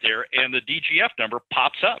got it there, and the DGF number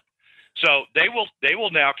pops up. So they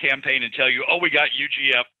will now campaign and tell you, oh, we got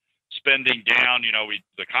UGF spending down.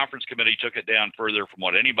 The conference committee took it down further from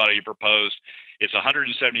what anybody proposed. It's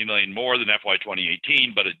 $170 million more than FY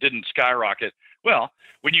 2018, but it didn't skyrocket. Well,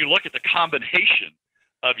 when you look at the combination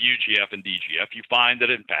of UGF and DGF, you find that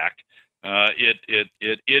in fact it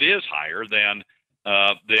is higher than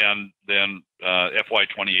FY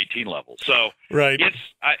 2018 levels. So right.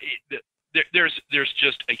 There's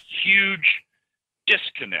just a huge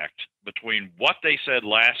disconnect between what they said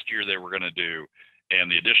last year they were going to do and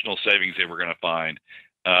the additional savings they were going to find,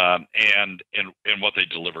 and what they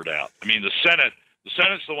delivered out. I mean, the Senate's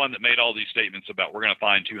the one that made all these statements about we're going to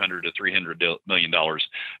find $200 to $300 million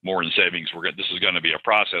more in savings. This is going to be a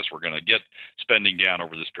process. We're going to get spending down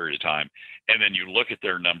over this period of time. And then you look at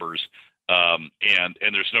their numbers, and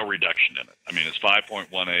there's no reduction in it. I mean, it's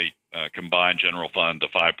 5.18 combined general fund to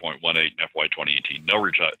 5.18 in FY 2018. No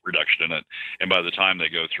reduction in it. And by the time they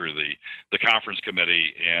go through the conference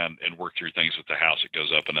committee and work through things with the House, it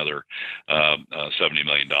goes up another $70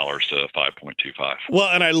 million to 5.25. Well,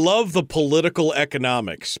 and I love the political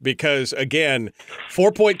economics because, again,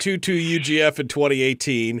 4.22 UGF in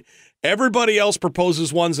 2018. Everybody else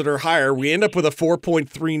proposes ones that are higher. We end up with a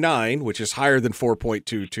 4.39, which is higher than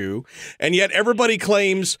 4.22. And yet everybody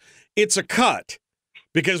claims it's a cut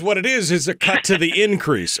because what it is a cut to the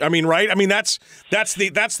increase. I mean, right? I mean, that's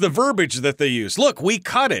the verbiage that they use. Look, we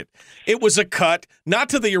cut it. It was a cut, not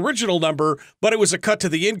to the original number, but it was a cut to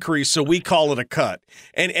the increase, so we call it a cut.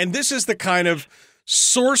 And this is the kind of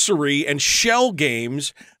sorcery and shell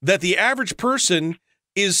games that the average person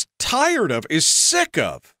is tired of, is sick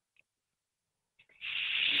of.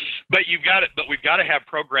 But we've got to have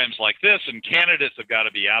programs like this, and candidates have got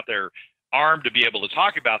to be out there armed to be able to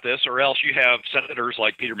talk about this, or else you have senators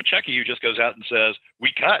like Peter Micciche who just goes out and says,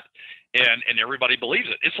 we cut, and everybody believes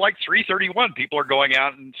it. It's like 331. People are going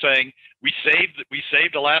out and saying, we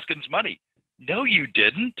saved Alaskans money. No, you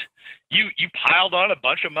didn't. You piled on a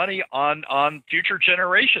bunch of money on future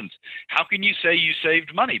generations. How can you say you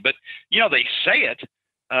saved money? But, they say it,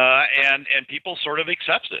 and people sort of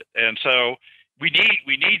accept it. And so we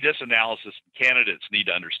need this analysis. Candidates need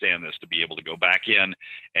to understand this to be able to go back in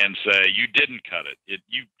and say, you didn't cut it.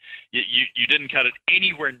 You didn't cut it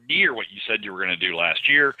anywhere near what you said you were going to do last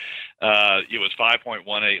year. It was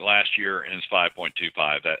 5.18 last year, and it's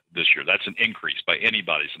 5.25 this year. That's an increase by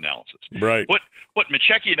anybody's analysis. Right. What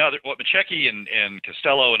Micciche and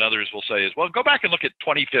Costello and others will say is, well, go back and look at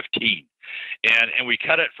 2015, and we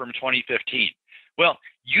cut it from 2015. Well,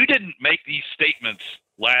 you didn't make these statements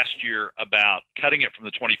last year about cutting it from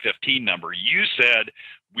the 2015 number. You said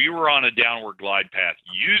we were on a downward glide path.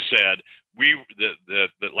 You said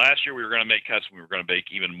that last year we were going to make cuts, and we were going to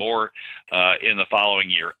make even more in the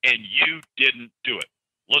following year, and you didn't do it.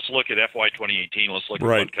 Let's look at FY 2018. Let's look at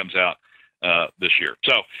what comes out this year.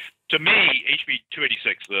 So, to me, HB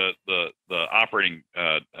 286, the operating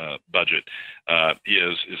budget,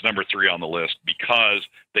 is number 3 on the list because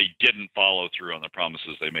they didn't follow through on the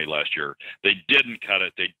promises they made last year. They didn't cut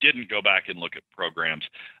it. They didn't go back and look at programs.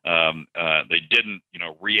 They didn't,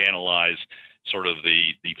 reanalyze sort of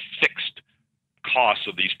the fixed costs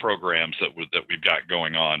of these programs that we've got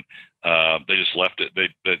going on. They just left it.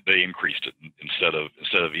 They increased it instead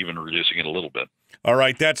of even reducing it a little bit. All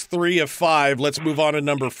right, that's 3 of 5. Let's move on to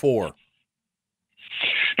number 4.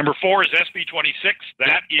 Number 4 is SB 26.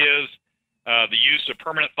 That is the use of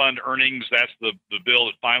permanent fund earnings. That's the bill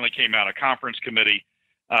that finally came out of conference committee.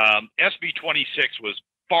 SB 26 was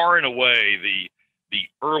far and away the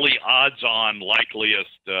early odds-on likeliest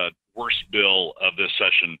worst bill of this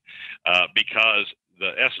session because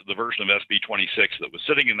the version of SB 26 that was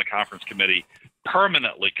sitting in the conference committee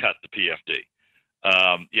permanently cut the PFD.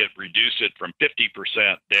 It reduced it from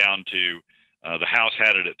 50% down to the House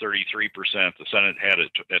had it at 33%, the Senate had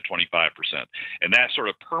it at 25%. And that sort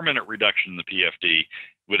of permanent reduction in the PFD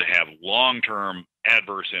would have long-term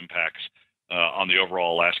adverse impacts on the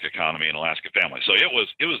overall Alaska economy and Alaska families. So it was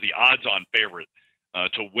the odds-on favorite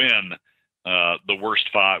to win the worst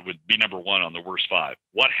 5, would be number 1 on the worst 5.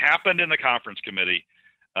 What happened in the conference committee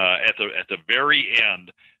at the very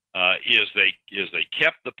end is they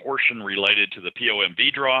kept the portion related to the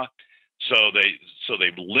POMV draw, so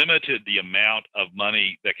they've limited the amount of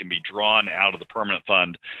money that can be drawn out of the permanent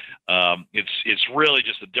fund. It's really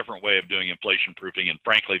just a different way of doing inflation proofing, and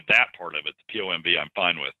frankly, that part of it, the POMV, I'm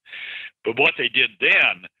fine with. But what they did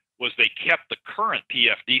then was they kept the current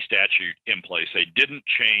PFD statute in place. They didn't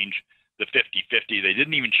change the 50-50. They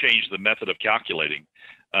didn't even change the method of calculating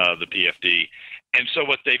the PFD, and so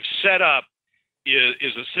what they've set up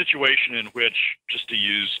is a situation in which, just to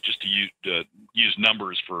use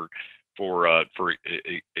numbers for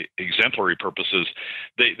exemplary purposes,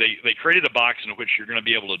 they created a box in which you're going to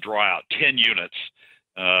be able to draw out 10 units,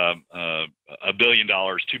 $1 billion,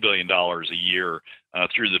 $2 billion a year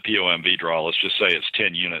through the POMV draw. Let's just say it's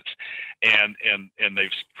 10 units, and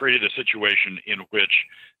they've created a situation in which,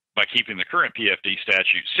 by keeping the current PFD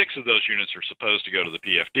statute, 6 of those units are supposed to go to the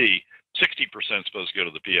PFD. 60% supposed to go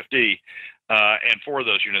to the PFD, and 4 of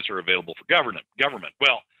those units are available for government.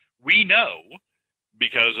 Well, we know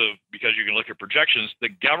because you can look at projections, the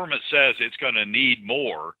government says it's going to need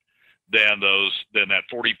more than that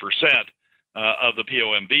 40% of the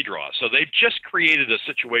POMV draw. So they've just created a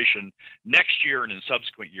situation next year and in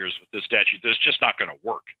subsequent years with this statute that's just not going to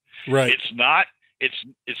work. Right. It's not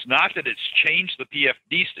that it's changed the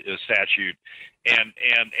PFD statute and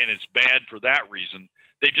it's bad for that reason.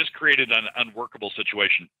 They just created an unworkable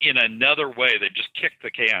situation. In another way, they've just kicked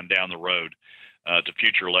the can down the road to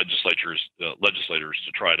future legislators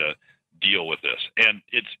to try to deal with this. And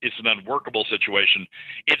it's an unworkable situation.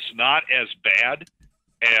 It's not as bad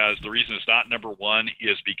as, the reason it's not number 1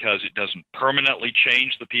 is because it doesn't permanently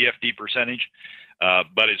change the PFD percentage,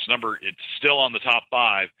 but it's still on the top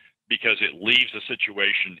 5 because it leaves a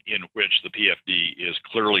situation in which the PFD is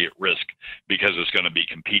clearly at risk because it's going to be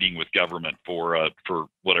competing with government for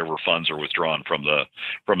whatever funds are withdrawn from the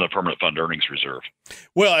permanent fund earnings reserve.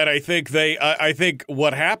 Well, and I think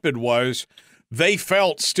what happened was they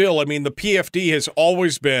felt still, I mean, the PFD has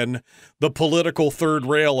always been the political third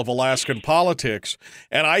rail of Alaskan politics,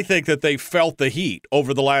 and I think that they felt the heat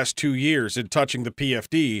over the last 2 years in touching the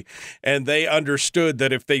PFD, and they understood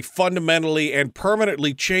that if they fundamentally and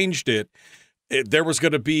permanently changed it, there was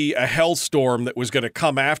going to be a hellstorm that was going to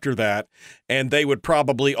come after that, and they would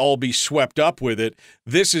probably all be swept up with it.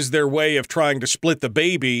 This is their way of trying to split the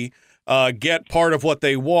baby, get part of what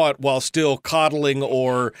they want while still coddling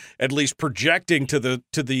or at least projecting to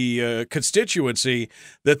the constituency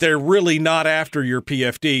that they're really not after your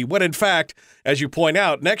PFD. When in fact, as you point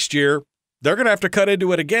out, next year they're going to have to cut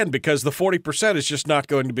into it again because the 40% is just not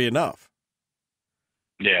going to be enough.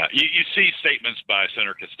 Yeah, you see statements by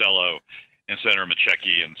Senator Costello and Senator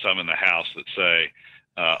Machecki and some in the House that say,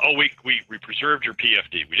 we preserved your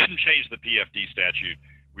PFD. We didn't change the PFD statute.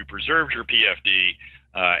 We preserved your PFD.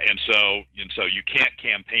 And so you can't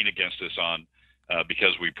campaign against us on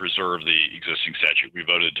because we preserve the existing statute. We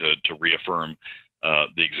voted to reaffirm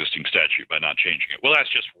the existing statute by not changing it. Well,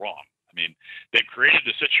 that's just wrong. I mean, they've created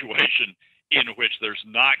a situation in which there's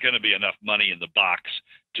not going to be enough money in the box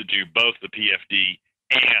to do both the PFD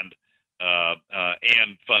and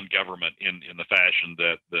fund government in the fashion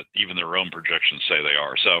that even their own projections say they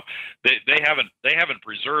are. So they haven't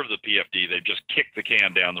preserved the PFD. They've just kicked the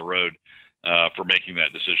can down the road for making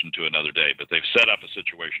that decision to another day. But they've set up a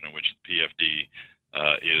situation in which the PFD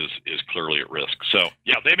is clearly at risk. So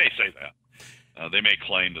yeah, they may say that. They may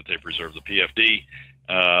claim that they preserve the PFD,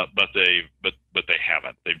 but they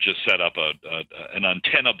haven't. They've just set up an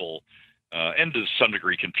untenable and to some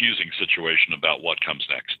degree confusing situation about what comes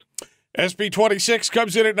next. SB 26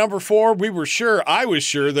 comes in at number 4. I was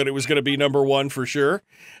sure that it was going to be number 1 for sure.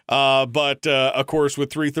 But of course,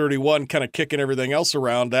 with 331 kind of kicking everything else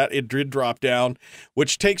around, that it did drop down,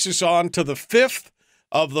 which takes us on to the 5th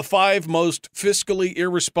of the 5 most fiscally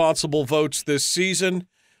irresponsible votes this season.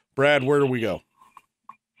 Brad, where do we go?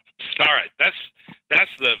 All right. That's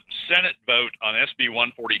the Senate vote on SB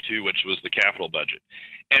 142, which was the capital budget.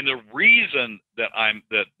 And the reason that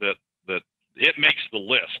that it makes the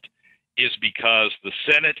list is because the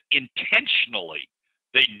Senate intentionally,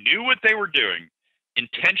 they knew what they were doing,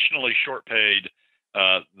 intentionally short paid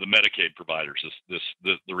the Medicaid providers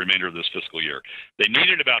the remainder of this fiscal year. They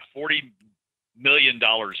needed about $40 million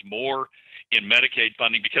more in Medicaid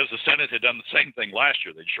funding because the Senate had done the same thing last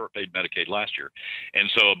year. They'd short paid Medicaid last year.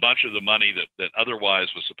 And so a bunch of the money that otherwise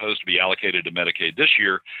was supposed to be allocated to Medicaid this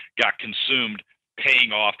year got consumed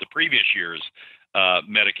paying off the previous year's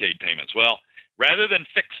Medicaid payments. Well, rather than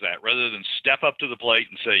fix that, rather than step up to the plate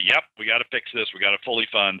and say, yep, we got to fix this, we got to fully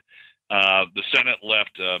fund, the Senate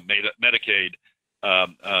left Medicaid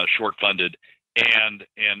short funded and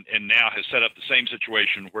now has set up the same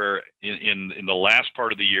situation where in the last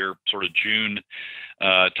part of the year, sort of June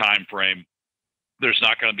time frame, there's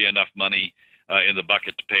not going to be enough money in the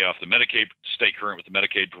bucket to pay off the Medicaid, stay current with the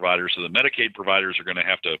Medicaid providers. So the Medicaid providers are going to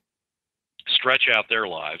have to stretch out their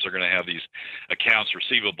lives. They're going to have these accounts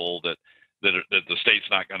receivable that the state's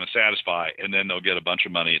not going to satisfy, and then they'll get a bunch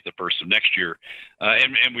of money at the first of next year.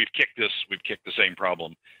 And we've kicked the same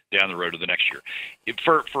problem down the road to the next year.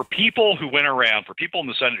 For people in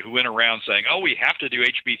the Senate who went around saying, oh, we have to do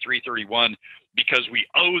HB 331 because we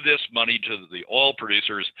owe this money to the oil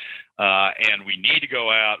producers, and we need to go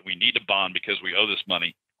out, we need to bond because we owe this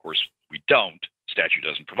money. Of course, we don't. Statute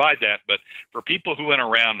doesn't provide that. But for people who went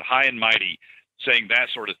around high and mighty saying that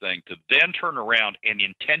sort of thing, to then turn around and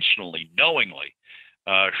intentionally, knowingly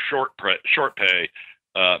short pay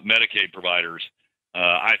Medicaid providers,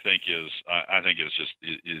 I think is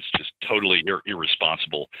just totally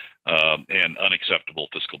irresponsible and unacceptable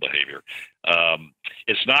fiscal behavior.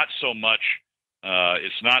 It's not so much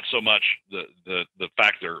the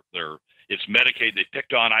fact it's Medicaid they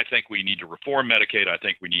picked on. I think we need to reform Medicaid. I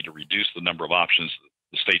think we need to reduce the number of options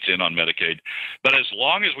the state's in on Medicaid. But as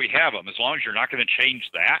long as we have them, as long as you're not going to change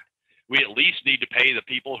that, we at least need to pay the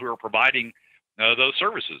people who are providing those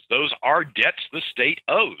services. Those are debts the state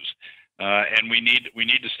owes, and we need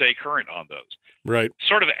to stay current on those. Right.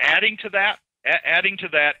 Sort of adding to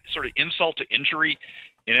that sort of insult to injury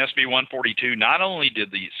in SB 142. Not only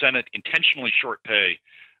did the Senate intentionally short pay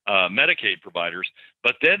Medicaid providers,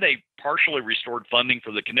 but then they partially restored funding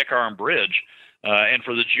for the Knickarm Bridge and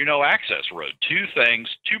for the Juneau Access Road.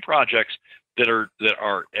 Two projects that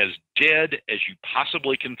are as dead as you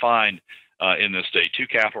possibly can find in this state. Two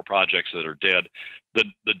capital projects that are dead.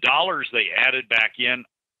 The dollars they added back in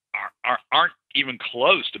aren't even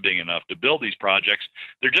close to being enough to build these projects.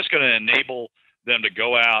 They're just going to enable them to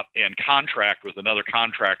go out and contract with another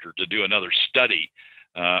contractor to do another study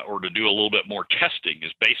or to do a little bit more testing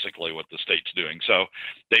is basically what the state's doing. So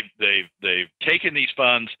they've taken these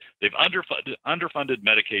funds, they've underfunded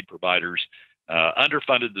Medicaid providers,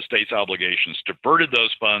 underfunded the state's obligations, diverted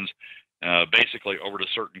those funds basically over to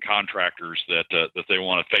certain contractors that they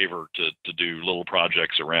want to favor to do little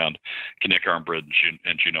projects around Connect Arm Bridge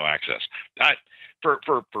and Juneau Access.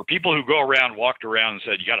 For people who walked around and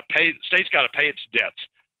said you got to pay, the state's got to pay its debts,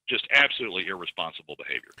 just absolutely irresponsible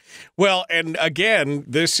behavior. Well, and again,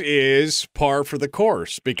 this is par for the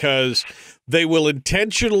course because they will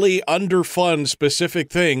intentionally underfund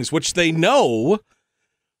specific things, which they know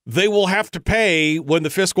they will have to pay when the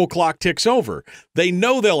fiscal clock ticks over. They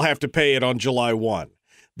know they'll have to pay it on July 1.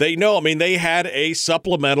 They know, they had a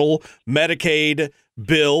supplemental Medicaid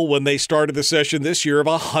bill when they started the session this year of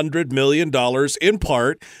 $100 million, in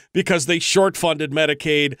part because they short-funded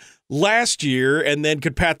Medicaid last year and then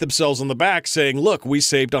could pat themselves on the back saying, look, we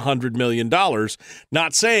saved $100 million,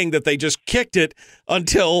 not saying that they just kicked it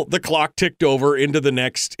until the clock ticked over into the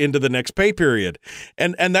next pay period.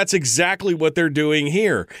 And that's exactly what they're doing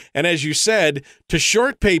here. And as you said, to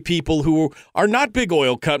short pay people who are not big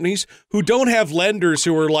oil companies, who don't have lenders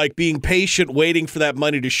who are like being patient waiting for that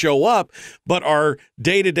money to show up, but are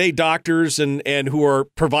day-to-day doctors and who are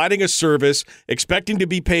providing a service, expecting to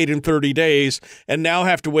be paid in 30 days, and now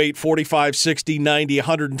have to wait 45, 60, 90,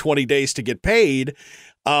 120 days to get paid.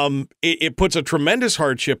 It puts a tremendous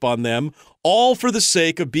hardship on them, all for the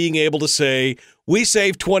sake of being able to say, we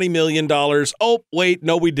saved $20 million. Oh, wait,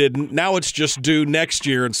 no, we didn't. Now it's just due next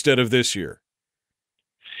year instead of this year.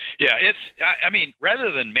 Yeah,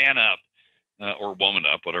 rather than man up or woman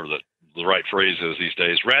up, whatever the right phrase is these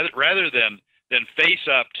days, rather than face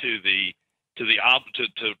up to the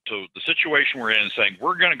situation we're in and saying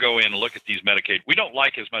we're going to go in and look at these Medicaid. We don't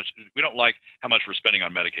like how much we're spending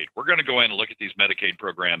on Medicaid. We're going to go in and look at these Medicaid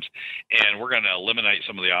programs, and we're going to eliminate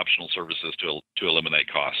some of the optional services to eliminate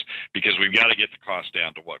costs because we've got to get the cost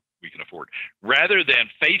down to what we can afford. Rather than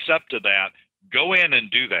face up to that, go in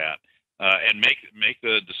and do that. And make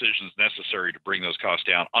the decisions necessary to bring those costs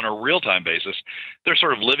down on a real-time basis. They're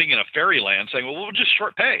sort of living in a fairyland saying, well, we'll just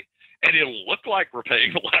short pay. And it'll look like we're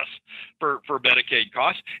paying less for Medicaid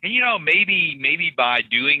costs. And, maybe by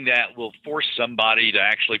doing that, we'll force somebody to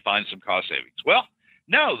actually find some cost savings. Well,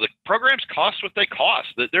 no, the programs cost what they cost.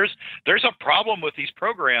 There's a problem with these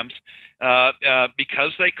programs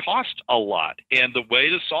because they cost a lot. And the way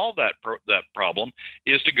to solve that problem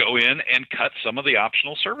is to go in and cut some of the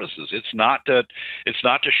optional services. It's not to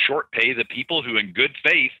short pay the people who, in good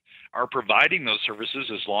faith, are providing those services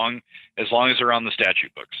as long as they're on the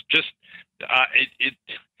statute books. Just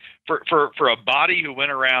for a body who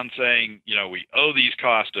went around saying, we owe these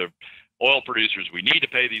costs to oil producers, we need to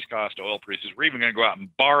pay these costs to oil producers. We're even going to go out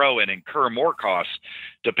and borrow and incur more costs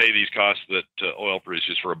to pay these costs to oil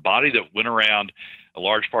producers. For a body that went around a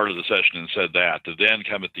large part of the session and said that, to then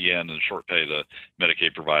come at the end and short pay the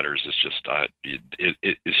Medicaid providers, it's just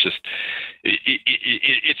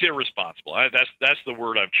it's irresponsible. That's the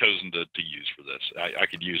word I've chosen to use for this. I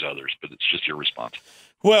could use others, but it's just irresponsible.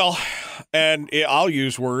 Well, and I'll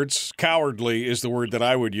use words. Cowardly is the word that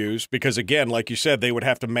I would use because, again, like you said, they would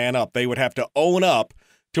have to man up. They would have to own up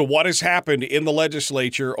to what has happened in the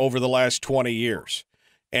legislature over the last 20 years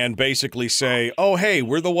and basically say, oh, hey,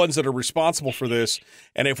 we're the ones that are responsible for this,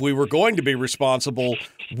 and if we were going to be responsible,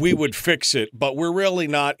 we would fix it. But we're really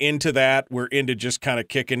not into that. We're into just kind of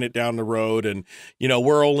kicking it down the road, and,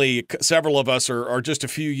 we're only – several of us are just a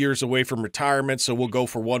few years away from retirement, so we'll go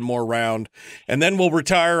for one more round, and then we'll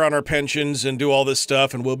retire on our pensions and do all this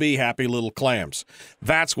stuff, and we'll be happy little clams.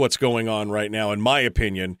 That's what's going on right now, in my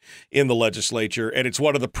opinion, in the legislature, and it's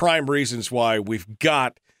one of the prime reasons why we've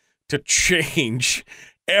got to change –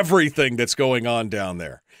 everything that's going on down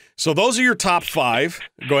there. So those are your top 5.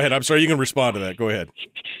 Go ahead. I'm sorry. You can respond to that. Go ahead.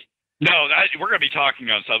 No, we're going to be talking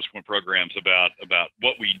on subsequent programs about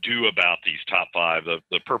what we do about these top 5.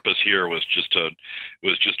 The purpose here was just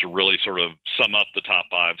to really sort of sum up the top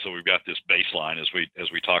 5. So we've got this baseline as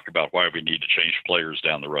we talk about why we need to change players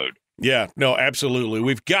down the road. Yeah, no, absolutely.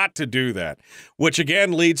 We've got to do that, which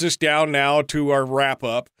again leads us down now to our wrap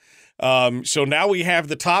up. So now we have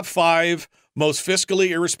the top 5 most fiscally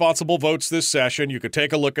irresponsible votes this session. You could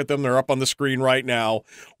take a look at them. They're up on the screen right now.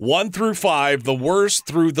 1 through 5, the worst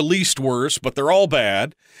through the least worst, but they're all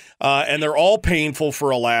bad. And they're all painful for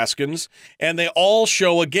Alaskans. And they all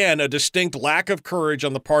show, again, a distinct lack of courage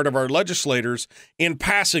on the part of our legislators in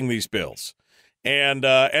passing these bills. And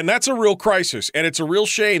that's a real crisis. And it's a real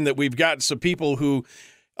shame that we've got some people who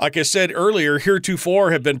like I said earlier,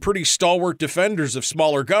 heretofore have been pretty stalwart defenders of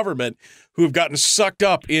smaller government who have gotten sucked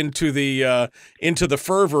up into the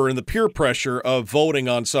fervor and the peer pressure of voting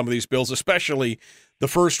on some of these bills, especially the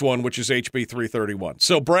first one, which is HB 331.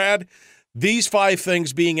 So, Brad, these 5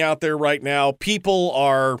 things being out there right now, people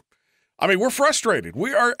are, we're frustrated.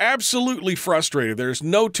 We are absolutely frustrated. There's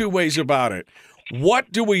no two ways about it.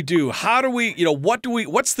 What do we do? How do we,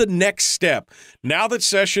 what's the next step? Now that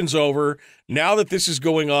session's over, now that this is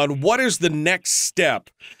going on, what is the next step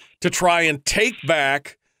to try and take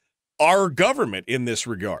back our government in this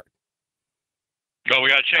regard? Well, we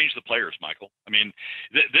got to change the players, Michael.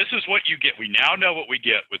 This is what you get. We now know what we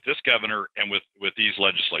get with this governor and with these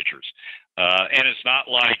legislatures. And it's not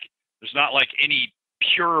like there's not like any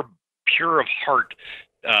pure of heart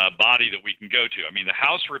body that we can go to. The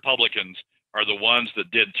House Republicans are the ones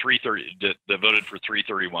that did 330 that voted for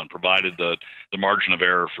 331, provided the margin of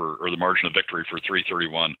error or the margin of victory for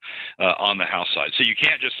 331 on the House side. So you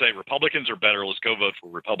can't just say Republicans are better, let's go vote for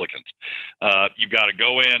Republicans. You've got to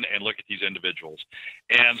go in and look at these individuals.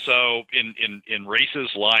 And so in races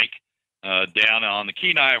like down on the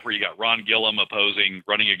Kenai, where you got Ron Gillum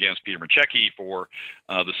running against Peter Micciche for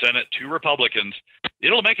the Senate, 2 Republicans,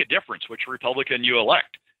 it'll make a difference which Republican you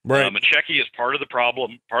elect. Right. Micciche is part of the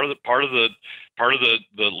problem, part of the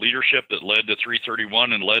leadership that led to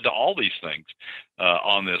 331 and led to all these things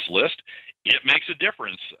on this list. It makes a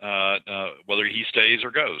difference whether he stays or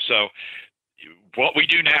goes. So what we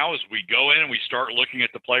do now is we go in and we start looking at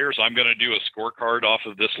the players. I'm going to do a scorecard off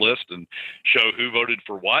of this list and show who voted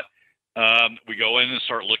for what. We go in and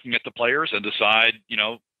start looking at the players and decide,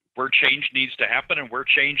 where change needs to happen and where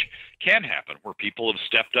change can happen, where people have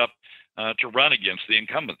stepped up to run against the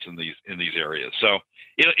incumbents in these areas. So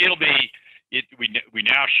we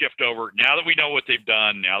now shift over. Now that we know what they've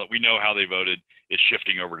done, now that we know how they voted, it's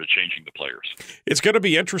shifting over to changing the players. It's going to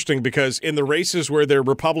be interesting because in the races where they're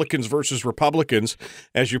Republicans versus Republicans,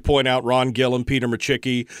 as you point out, Ron Gillum, Peter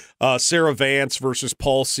Micciche, Sarah Vance versus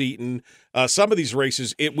Paul Seaton, some of these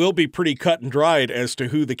races, it will be pretty cut and dried as to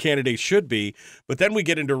who the candidates should be. But then we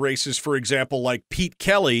get into races, for example, like Pete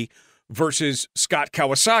Kelly versus Scott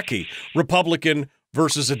Kawasaki, Republican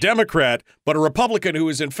versus a Democrat, but a Republican who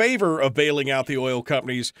is in favor of bailing out the oil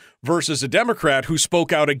companies versus a Democrat who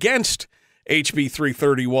spoke out against HB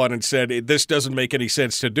 331 and said this doesn't make any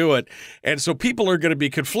sense to do it. And so people are going to be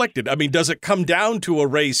conflicted. Does it come down to a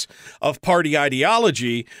race of party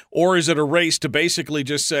ideology, or is it a race to basically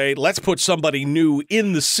just say, let's put somebody new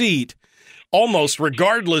in the seat, almost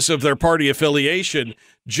regardless of their party affiliation,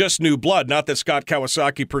 just new blood? Not that Scott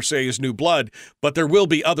Kawasaki per se is new blood, but there will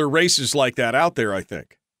be other races like that out there, I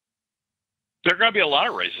think. There are going to be a lot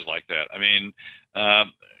of races like that.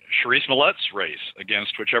 Sharice Millett's race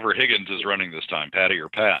against whichever Higgins is running this time, Patty or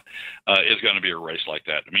Pat, is going to be a race like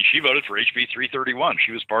that. She voted for HB 331.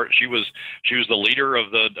 She was the leader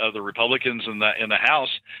of the Republicans in the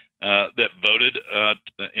House that voted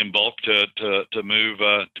in bulk to move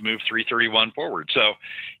 331 forward. So,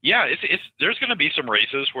 yeah, there's going to be some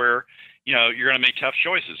races where you're going to make tough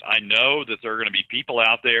choices. I know that there are going to be people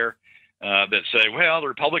out there that say, well, the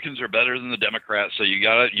Republicans are better than the Democrats, so you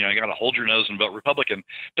gotta hold your nose and vote Republican.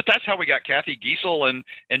 But that's how we got Kathy Giessel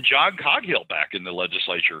and John Coghill back in the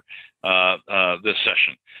legislature this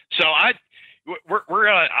session. So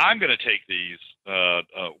I'm gonna take these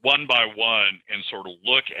one by one and sort of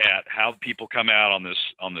look at how people come out on this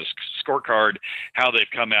scorecard, how they've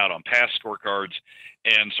come out on past scorecards,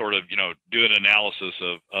 and sort of do an analysis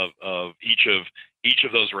of each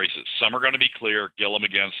of those races. Some are going to be clear. Gillum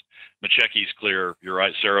against Micciche's clear. You're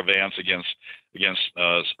right. Sarah Vance against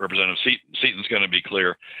Representative Seaton's going to be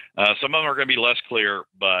clear. Some of them are going to be less clear,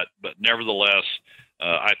 but nevertheless,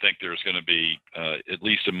 I think there's going to be, at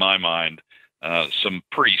least in my mind, some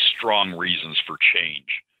pretty strong reasons for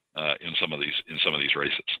change in some of these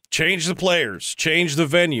races. Change the players, change the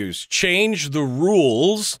venues, change the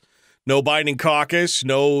rules. No binding caucus,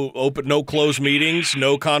 no closed meetings,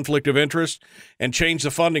 no conflict of interest, and change the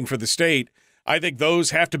funding for the state. I think those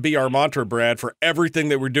have to be our mantra, Brad, for everything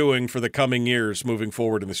that we're doing for the coming years moving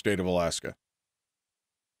forward in the state of Alaska.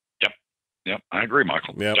 Yep, I agree,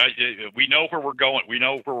 Michael. Yep. We know where we're going. We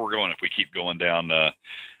know where we're going if we keep going down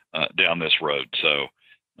this road. So,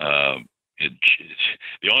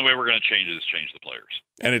 the only way we're going to change it is change the players.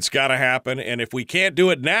 And it's got to happen. And if we can't do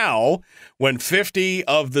it now, when 50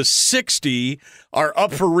 of the 60 are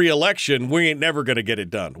up for re-election, we ain't never going to get it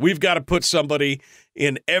done. We've got to put somebody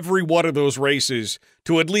in every one of those races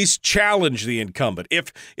to at least challenge the incumbent.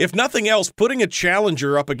 If nothing else, putting a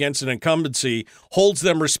challenger up against an incumbency holds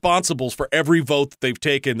them responsible for every vote that they've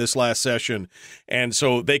taken this last session. And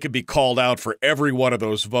so they could be called out for every one of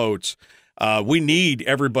those votes. We need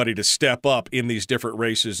everybody to step up in these different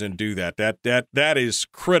races and do that. That is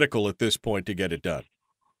critical at this point to get it done.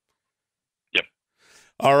 Yep.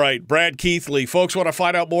 All right, Brad Keithley. Folks want to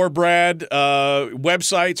find out more, Brad?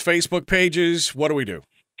 Websites, Facebook pages, what do we do?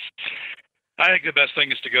 I think the best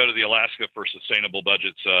thing is to go to the Alaska for Sustainable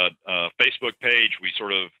Budgets Facebook page. We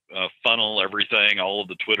sort of funnel everything, all of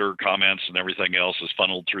the Twitter comments and everything else is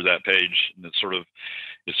funneled through that page, and it's sort of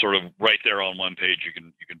right there on one page. You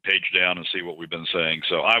can page down and see what we've been saying.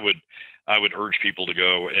 So I would urge people to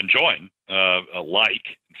go and join, like,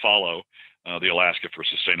 and follow the Alaska for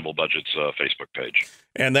Sustainable Budgets Facebook page.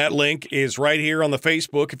 And that link is right here on the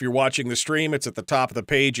Facebook. If you're watching the stream, it's at the top of the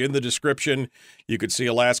page in the description. You can see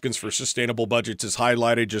Alaskans for Sustainable Budgets is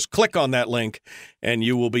highlighted. Just click on that link, and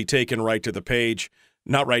you will be taken right to the page.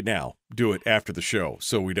 Not right now. Do it after the show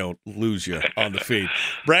so we don't lose you on the feed.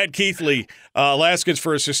 Brad Keithley, Alaskans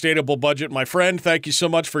for a Sustainable Budget. My friend, thank you so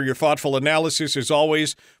much for your thoughtful analysis. As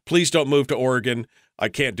always, please don't move to Oregon. I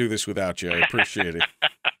can't do this without you. I appreciate it.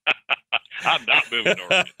 I'm not moving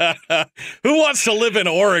to Oregon. Who wants to live in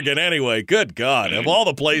Oregon anyway? Good God, of all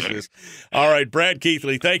the places. All right, Brad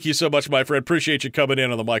Keithley, thank you so much, my friend. Appreciate you coming in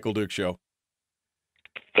on the Michael Duke Show.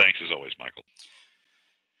 Thanks as always, Michael.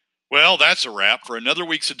 Well, that's a wrap for another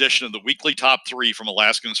week's edition of the Weekly Top 3 from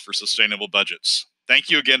Alaskans for Sustainable Budgets. Thank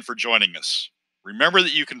you again for joining us. Remember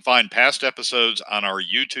that you can find past episodes on our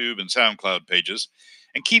YouTube and SoundCloud pages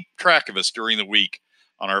and keep track of us during the week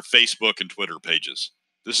on our Facebook and Twitter pages.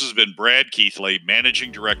 This has been Brad Keithley,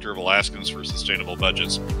 Managing Director of Alaskans for Sustainable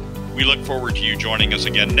Budgets. We look forward to you joining us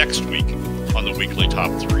again next week on the Weekly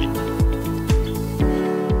Top 3.